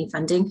receive any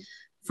funding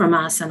from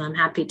us. And I'm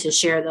happy to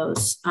share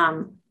those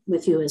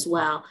with you as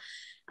well.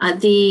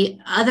 The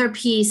other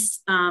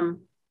piece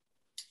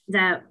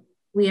that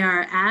we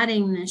are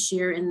adding this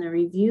year in the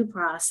review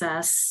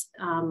process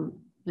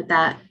with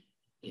that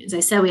as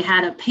I said, we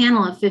had a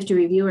panel of 50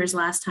 reviewers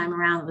last time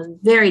around. It was a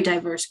very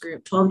diverse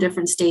group, 12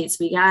 different states.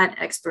 We got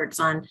experts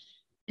on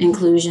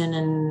inclusion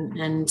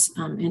and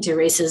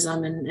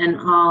anti-racism and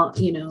all,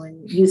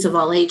 and youth of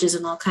all ages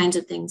and all kinds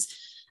of things.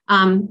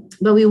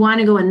 But we want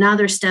to go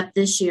another step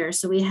this year.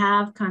 So we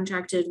have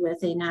contracted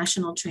with a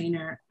national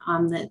trainer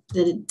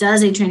that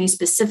does a training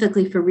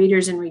specifically for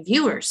readers and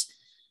reviewers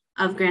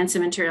of grants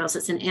and materials.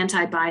 It's an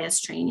anti-bias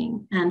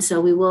training. And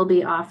so we will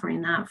be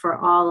offering that for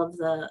all of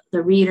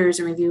the readers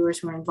and reviewers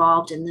who are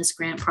involved in this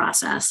grant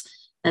process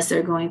as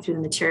they're going through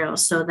the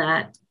materials, so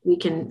that we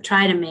can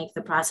try to make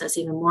the process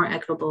even more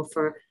equitable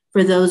for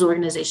those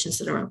organizations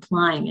that are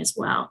applying as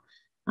well.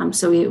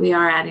 So we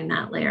are adding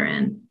that layer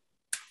in.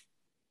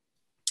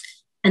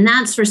 And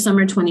that's for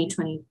summer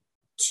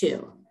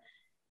 2022,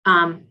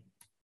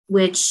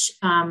 which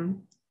I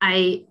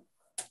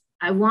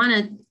want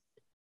to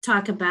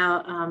talk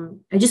about.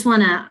 I just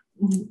want to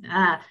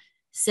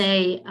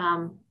say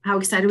how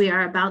excited we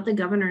are about the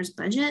governor's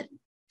budget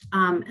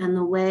and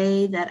the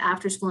way that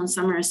after school and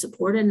summer is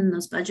supported in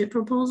those budget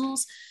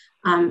proposals.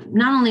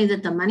 Not only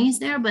that the money's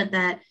there, but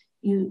that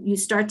you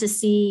start to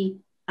see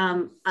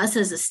us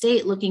as a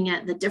state looking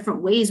at the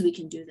different ways we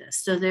can do this.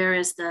 So there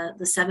is the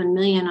 $7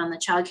 million on the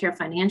child care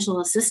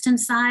financial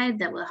assistance side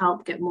that will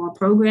help get more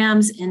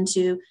programs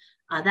into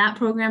that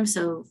program,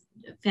 so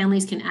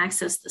families can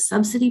access the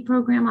subsidy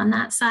program on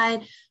that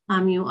side.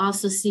 You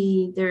also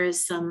see there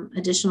is some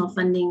additional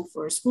funding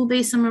for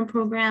school-based summer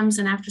programs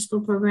and after-school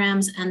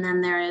programs, and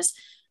then there is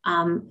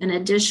an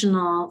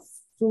additional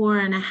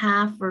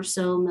 $4.5 or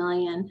so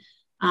million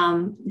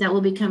that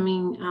will be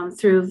coming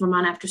through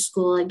Vermont After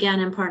School, again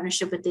in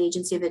partnership with the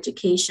Agency of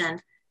Education,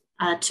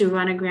 to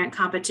run a grant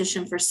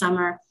competition for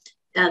summer.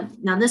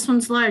 Now this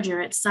one's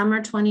larger. It's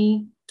summer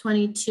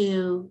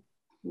 2022,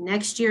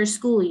 next year's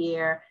school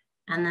year,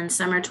 and then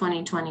summer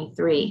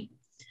 2023.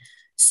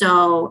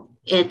 So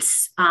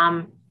it's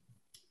a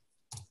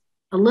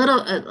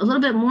little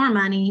bit more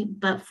money,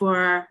 but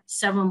for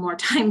several more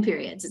time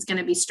periods. It's going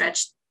to be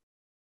stretched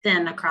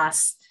thin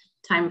across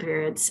time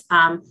periods.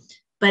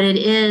 But it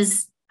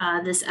is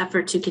this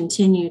effort to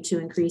continue to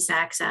increase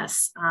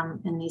access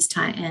in these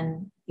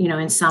time,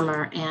 in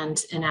summer and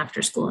in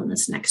after school in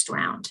this next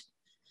round.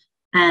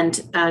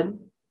 And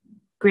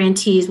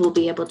grantees will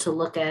be able to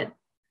look at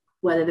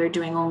whether they're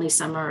doing only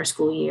summer or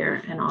school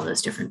year and all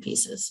those different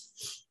pieces.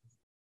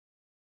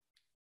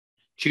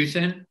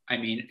 Chuthin, I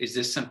mean, is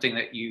this something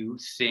that you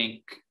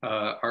think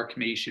our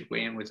committee should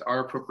weigh in with our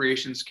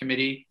appropriations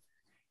committee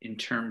in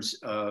terms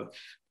of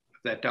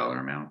that dollar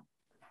amount?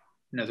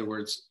 In other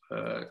words,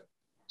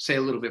 say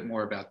a little bit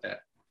more about that.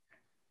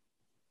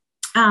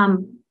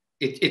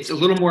 It's a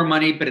little more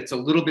money, but it's a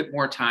little bit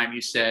more time.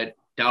 You said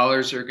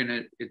dollars are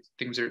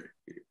things are.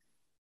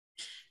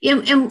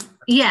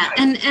 Yeah,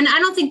 and I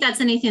don't think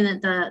that's anything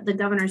that the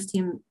governor's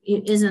team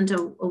isn't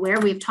aware.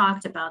 We've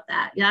talked about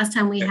that. Last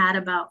time we had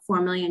about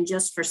 $4 million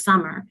just for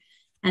summer,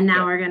 and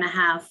now we're going to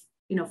have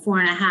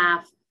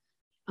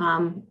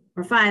 4.5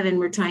 or 5, and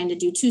we're trying to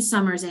do 2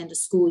 summers and a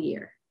school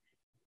year.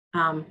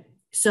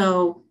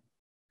 So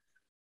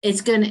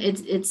it's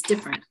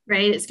different,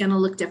 right? It's going to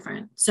look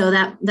different. So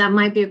that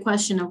might be a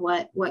question of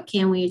what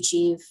can we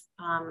achieve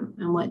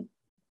and what.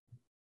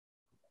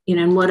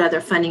 And what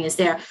other funding is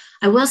there.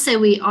 I will say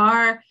we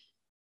are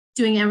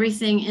doing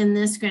everything in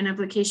this grant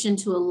application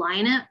to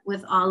align it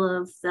with all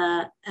of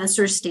the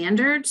ESSER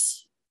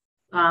standards.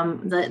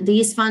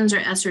 These funds are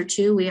ESSER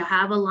 2. We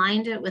have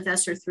aligned it with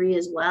ESSER 3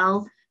 as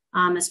well,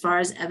 as far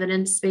as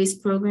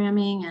evidence-based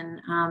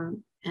programming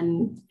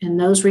and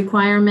those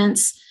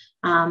requirements.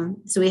 So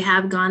we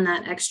have gone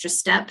that extra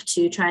step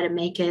to try to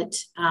make it,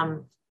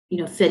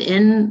 fit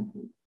in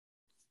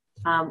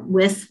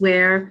with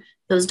where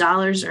those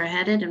dollars are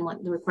headed and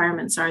what the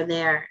requirements are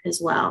there as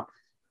well.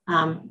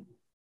 Senator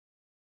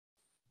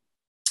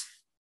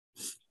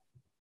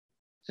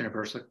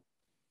Bursley.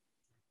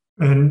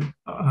 And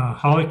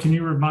Holly, can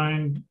you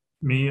remind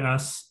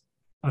us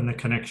on the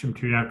connection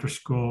between after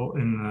school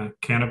and the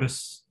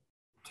cannabis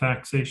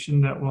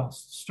taxation that will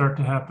start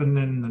to happen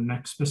in the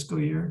next fiscal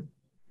year?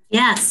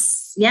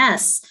 Yes.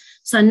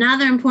 So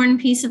another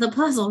important piece of the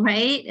puzzle,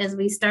 right, as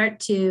we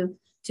start to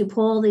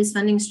pull these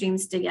funding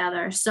streams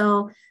together.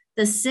 So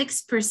the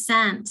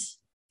 6%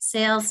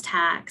 sales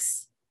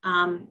tax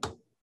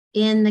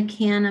in the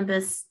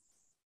cannabis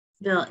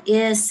bill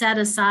is set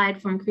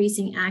aside for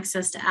increasing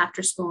access to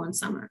after school and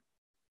summer.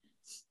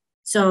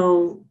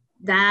 So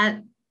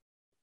that's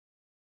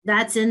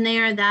in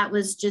there. That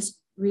was just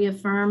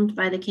reaffirmed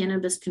by the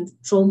Cannabis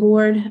Control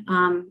Board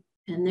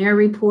in their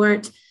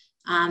report.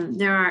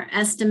 There are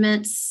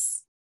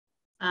estimates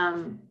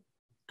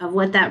of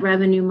what that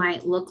revenue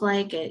might look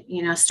like. It,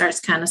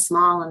 starts kind of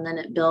small and then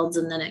it builds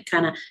and then it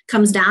kind of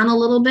comes down a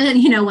little bit,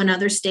 when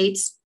other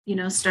states,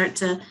 start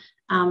to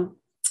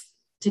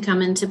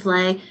come into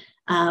play.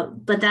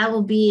 But that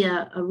will be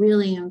a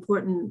really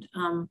important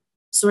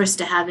source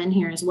to have in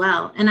here as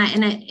well.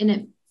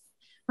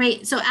 Right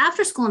Right. So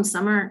after school and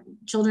summer,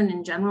 children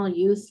in general,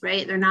 youth,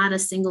 right, they're not a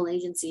single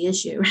agency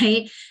issue,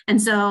 right?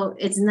 And so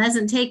it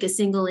doesn't take a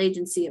single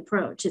agency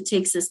approach. It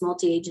takes this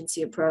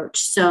multi-agency approach.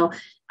 So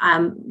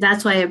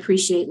that's why I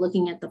appreciate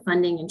looking at the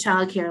funding in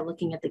childcare,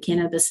 looking at the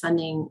cannabis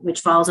funding, which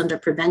falls under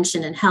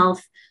prevention and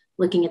health,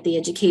 looking at the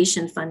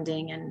education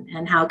funding,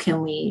 and how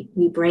can we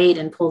braid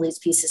and pull these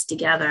pieces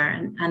together.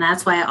 And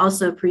that's why I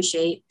also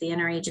appreciate the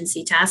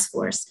interagency task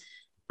force.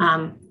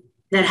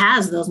 That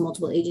has those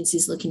multiple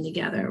agencies looking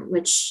together,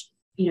 which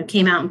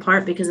came out in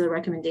part because of the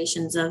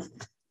recommendations of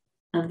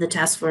the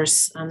task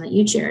force that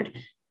you chaired,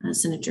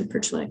 Senator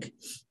Perchlik.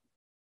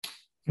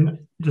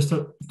 And just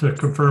to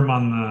confirm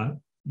on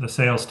the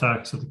sales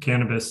tax of the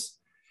cannabis,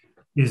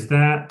 was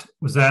that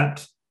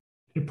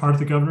a part of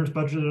the governor's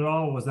budget at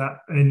all? Was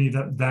that any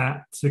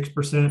that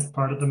 6%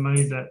 part of the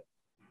money that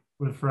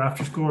was for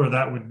after school, or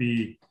that would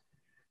be?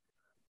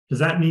 Does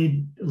that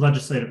need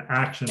legislative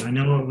action? I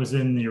know it was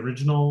in the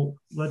original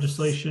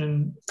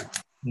legislation,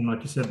 and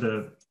like you said,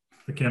 the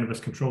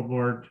Cannabis Control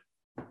Board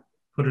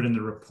put it in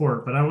the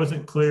report, but I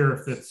wasn't clear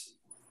if it's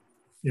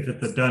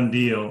a done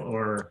deal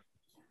or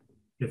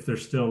if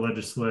there's still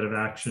legislative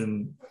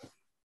action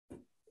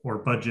or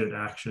budget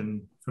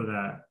action for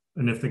that,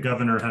 and if the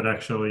governor had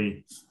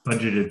actually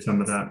budgeted some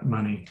of that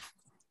money.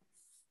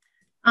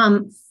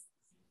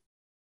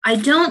 I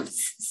don't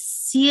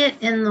see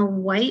it in the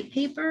white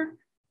paper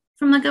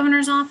from the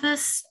governor's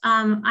office.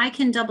 I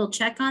can double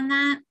check on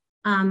that.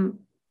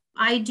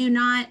 I do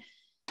not,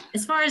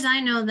 as far as I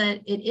know,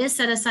 that it is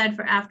set aside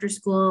for after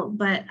school,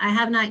 but I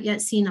have not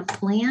yet seen a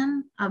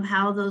plan of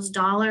how those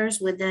dollars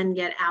would then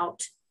get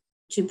out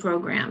to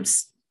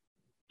programs.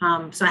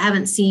 So I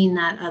haven't seen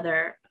that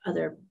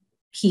other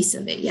piece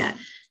of it yet.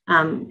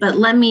 But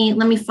let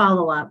me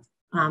follow up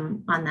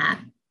on that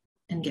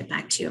and get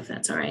back to you if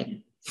that's all right.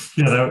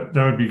 Yeah,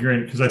 that would be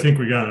great, because I think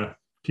we gotta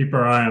keep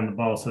our eye on the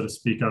ball, so to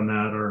speak, on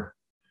that, or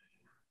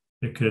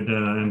it could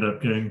end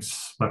up getting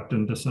swept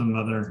into some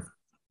other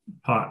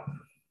pot.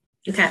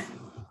 Okay.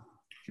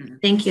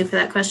 Thank you for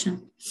that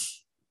question.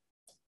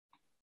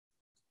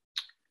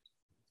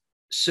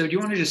 So do you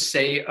want to just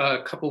say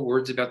a couple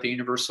words about the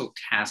Universal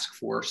Task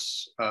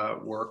Force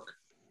work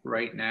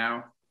right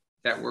now?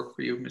 That work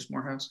for you, Ms.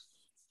 Morehouse?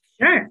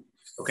 Sure.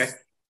 Okay.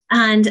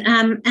 And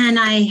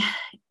I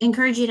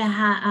encourage you to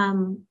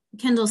have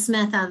Kendall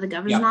Smith out of the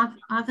governor's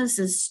office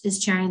is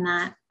chairing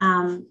that.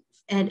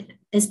 And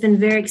it's been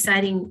very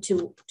exciting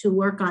to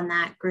work on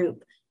that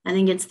group. I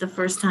think it's the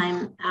first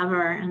time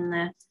ever in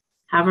the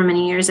however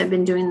many years I've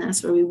been doing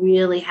this where we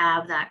really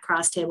have that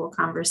cross-table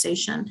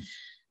conversation.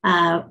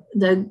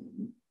 The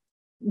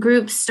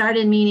group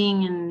started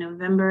meeting in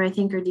November, I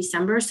think, or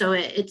December. So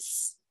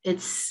it's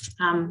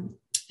and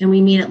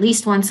we meet at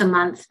least once a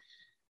month.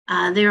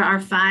 There are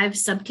 5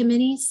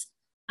 subcommittees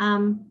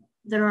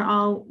that are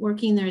all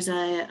working. There's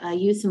a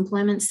youth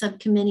employment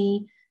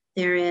subcommittee.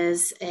 There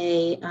is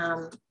a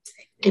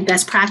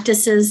best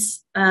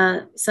practices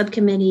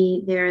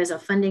subcommittee. There is a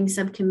funding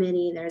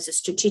subcommittee. There's a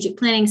strategic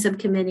planning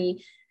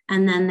subcommittee.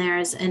 And then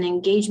there's an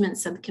engagement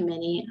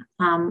subcommittee.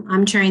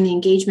 I'm chairing the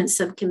engagement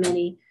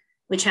subcommittee,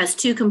 which has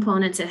 2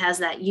 components. It has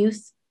that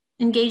youth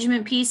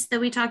engagement piece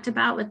that we talked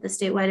about with the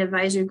statewide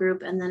advisory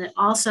group. And then it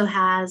also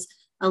has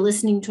a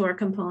listening tour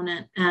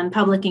component and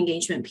public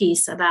engagement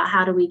piece about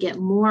how do we get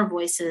more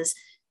voices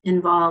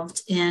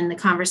involved in the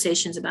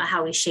conversations about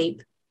how we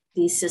shape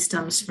these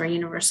systems for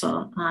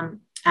universal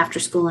after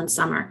school and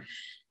summer.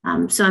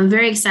 So I'm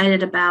very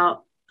excited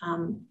about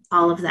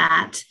all of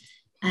that.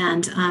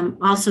 And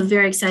also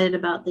very excited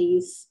about the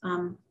youth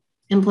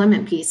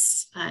employment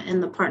piece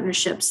and the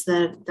partnerships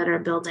that are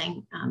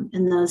building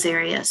in those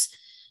areas.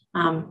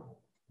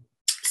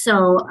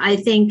 So I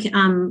think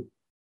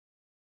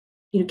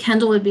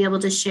Kendall would be able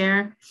to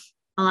share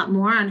a lot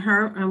more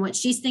on what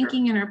she's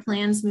thinking and her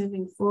plans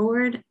moving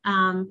forward.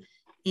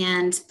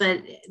 But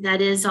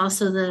that is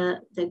also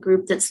the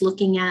group that's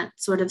looking at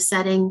sort of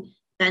setting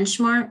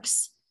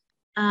benchmarks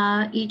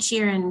each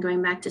year, and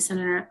going back to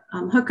Senator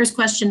Hooker's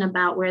question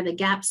about where the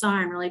gaps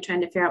are and really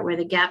trying to figure out where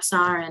the gaps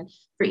are. And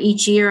for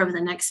each year over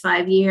the next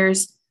 5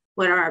 years,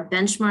 what are our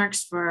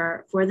benchmarks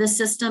for this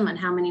system and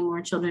how many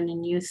more children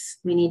and youth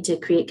we need to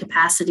create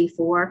capacity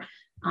for.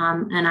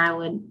 And I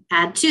would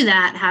add to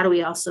that, how do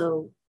we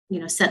also,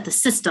 set the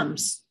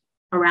systems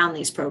around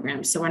these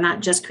programs? So we're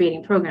not just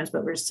creating programs,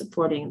 but we're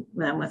supporting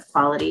them with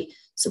quality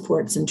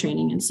supports and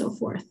training and so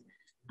forth.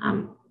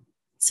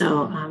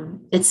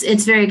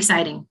 It's very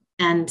exciting,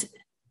 and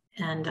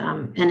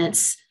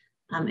it's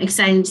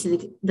exciting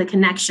to the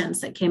connections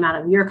that came out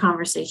of your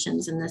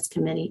conversations in this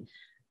committee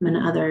and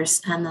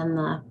others, and then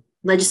the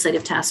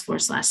legislative task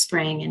force last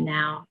spring, and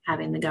now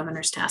having the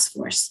governor's task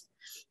force.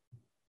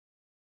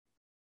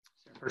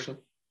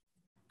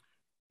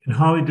 And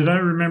Holly, did I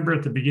remember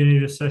at the beginning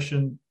of the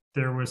session,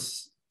 there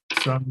was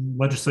some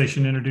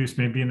legislation introduced,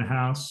 maybe in the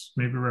House,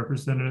 maybe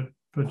Representative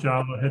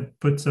Pajala had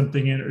put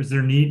something in? Is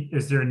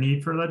there a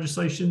need for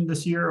legislation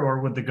this year, or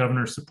would the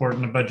governor support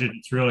in the budget?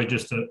 It's really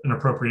just an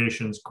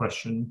appropriations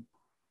question.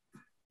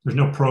 There's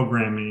no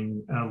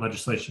programming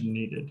legislation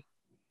needed.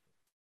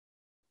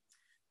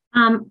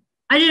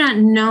 I do not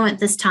know at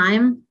this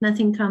time.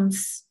 Nothing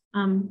comes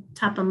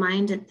top of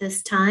mind at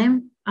this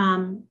time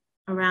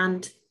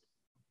around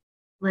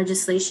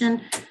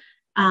legislation.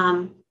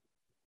 I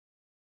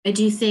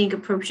do think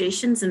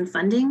appropriations and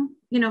funding,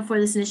 for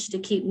this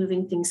initiative to keep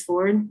moving things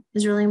forward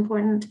is really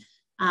important.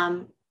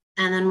 And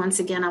then once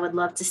again, I would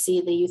love to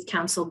see the Youth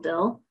Council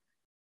bill.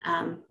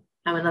 I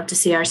would love to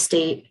see our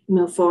state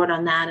move forward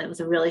on that. It was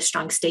a really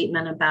strong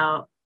statement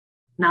about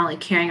not only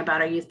caring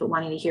about our youth, but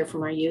wanting to hear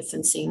from our youth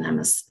and seeing them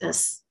as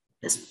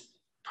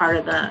part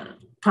of the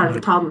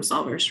problem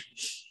solvers.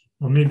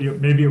 Well,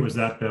 maybe it was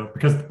that bill,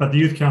 but the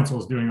Youth Council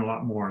is doing a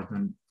lot more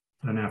than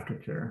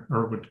aftercare,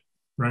 or would,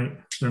 right?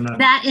 They're not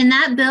that in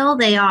that bill.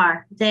 They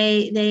are.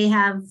 They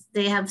have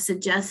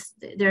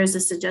there is a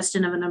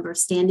suggestion of a number of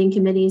standing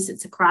committees.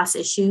 It's a cross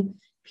issue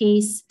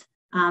piece.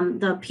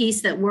 The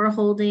piece that we're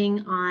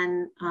holding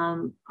on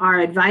our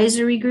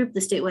advisory group, the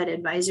statewide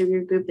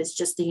advisory group, is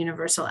just the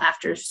universal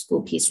after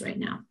school piece right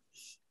now.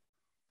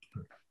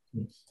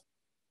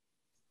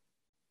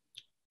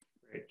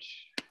 Great.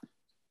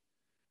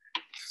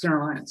 Senator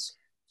Lyons.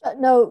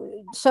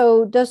 No,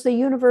 so does the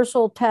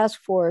Universal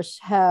Task Force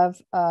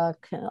have a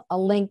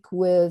link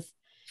with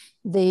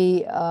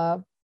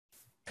the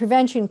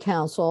Prevention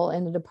Council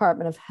in the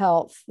Department of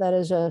Health? That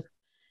is a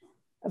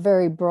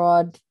very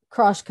broad,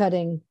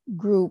 cross-cutting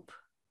group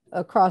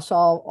across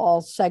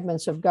all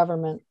segments of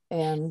government.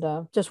 And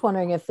just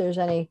wondering if there's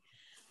any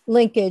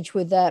linkage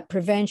with that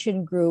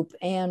prevention group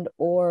and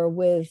or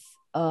with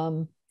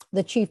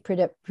the Chief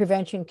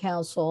Prevention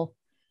Counsel,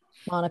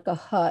 Monica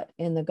Hutt,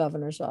 in the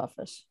governor's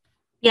office.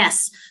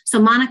 Yes.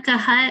 So Monica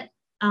Hutt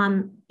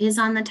is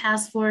on the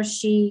task force.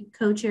 She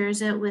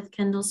co-chairs it with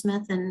Kendall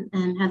Smith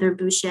and Heather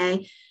Boucher.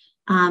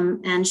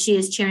 And she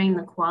is chairing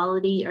the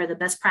quality or the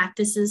best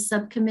practices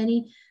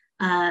subcommittee.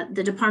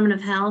 The Department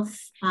of Health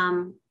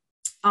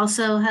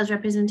also has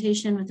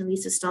representation with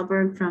Elisa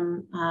Stolberg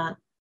from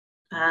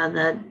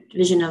the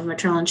Division of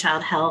Maternal and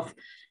Child Health.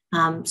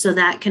 So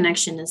that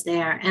connection is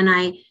there. And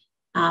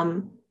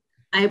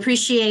I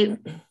appreciate,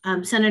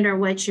 Senator,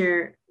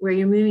 where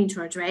you're moving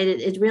towards, right?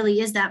 It really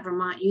is that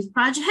Vermont Youth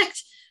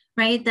Project,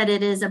 right? That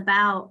it is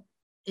about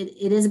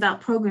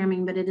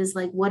programming, but it is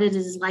like what it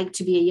is like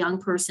to be a young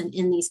person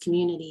in these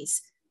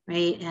communities,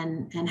 right?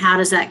 And how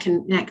does that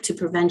connect to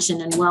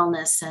prevention and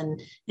wellness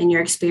and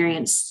your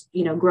experience,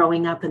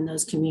 growing up in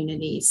those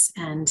communities.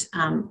 And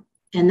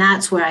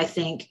that's where I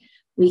think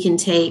we can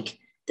take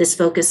this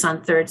focus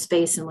on third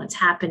space and what's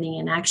happening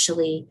and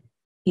actually,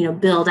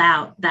 build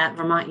out that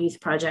Vermont Youth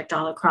Project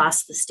all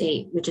across the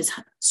state, which is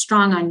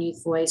strong on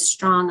youth voice,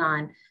 strong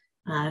on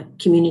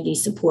community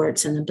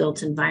supports and the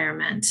built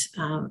environment,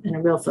 and a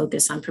real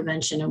focus on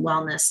prevention and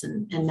wellness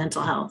and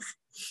mental health.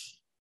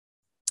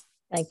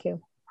 Thank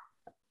you.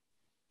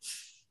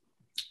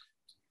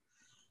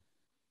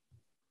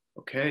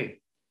 Okay.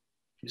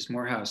 Ms.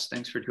 Morehouse,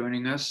 thanks for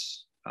joining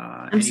us.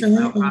 Absolutely. Any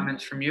final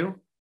comments from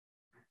you?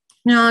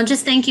 No,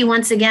 just thank you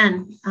once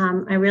again.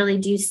 I really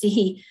do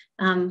see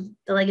the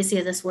legacy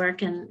of this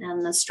work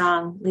and the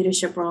strong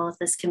leadership role of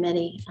this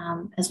committee,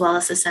 as well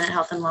as the Senate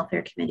Health and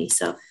Welfare Committee.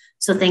 So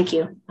thank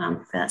you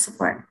for that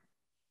support.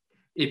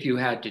 If you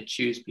had to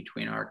choose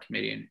between our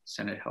committee and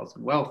Senate Health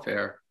and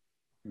Welfare,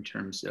 in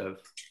terms of,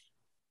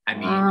 I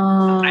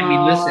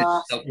mean, listen,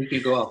 we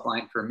could go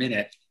offline for a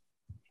minute.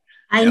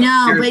 I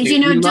know, but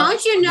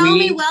don't you know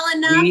me well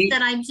enough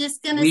that I'm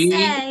just going to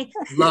say.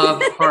 We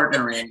love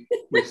partnering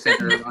with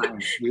Senator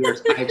Lyons.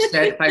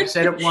 I've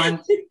said it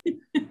once,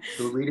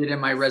 you'll read it in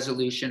my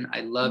resolution.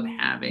 I love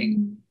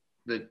having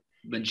the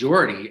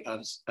majority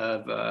of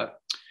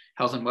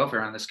health and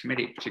welfare on this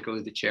committee,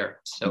 particularly the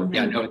chair. So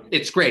yeah, no,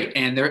 it's great.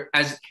 And there,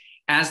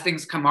 as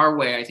things come our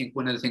way, I think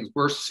one of the things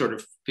we're sort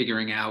of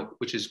figuring out,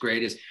 which is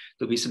great, is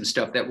there'll be some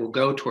stuff that will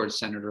go towards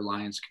Senator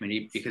Lyons'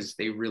 committee because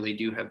they really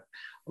do have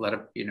a lot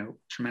of,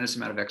 tremendous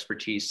amount of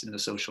expertise in the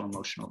social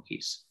emotional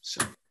piece.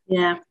 So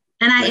yeah.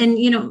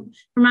 And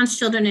Vermont's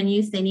children and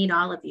youth, they need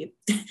all of you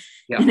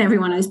in every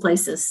one of those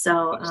places.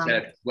 So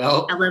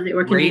well, I love that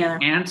working together.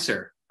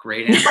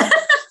 Great answer.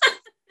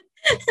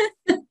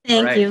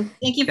 Thank you.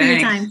 Thank you for your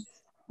time.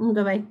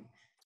 Bye-bye.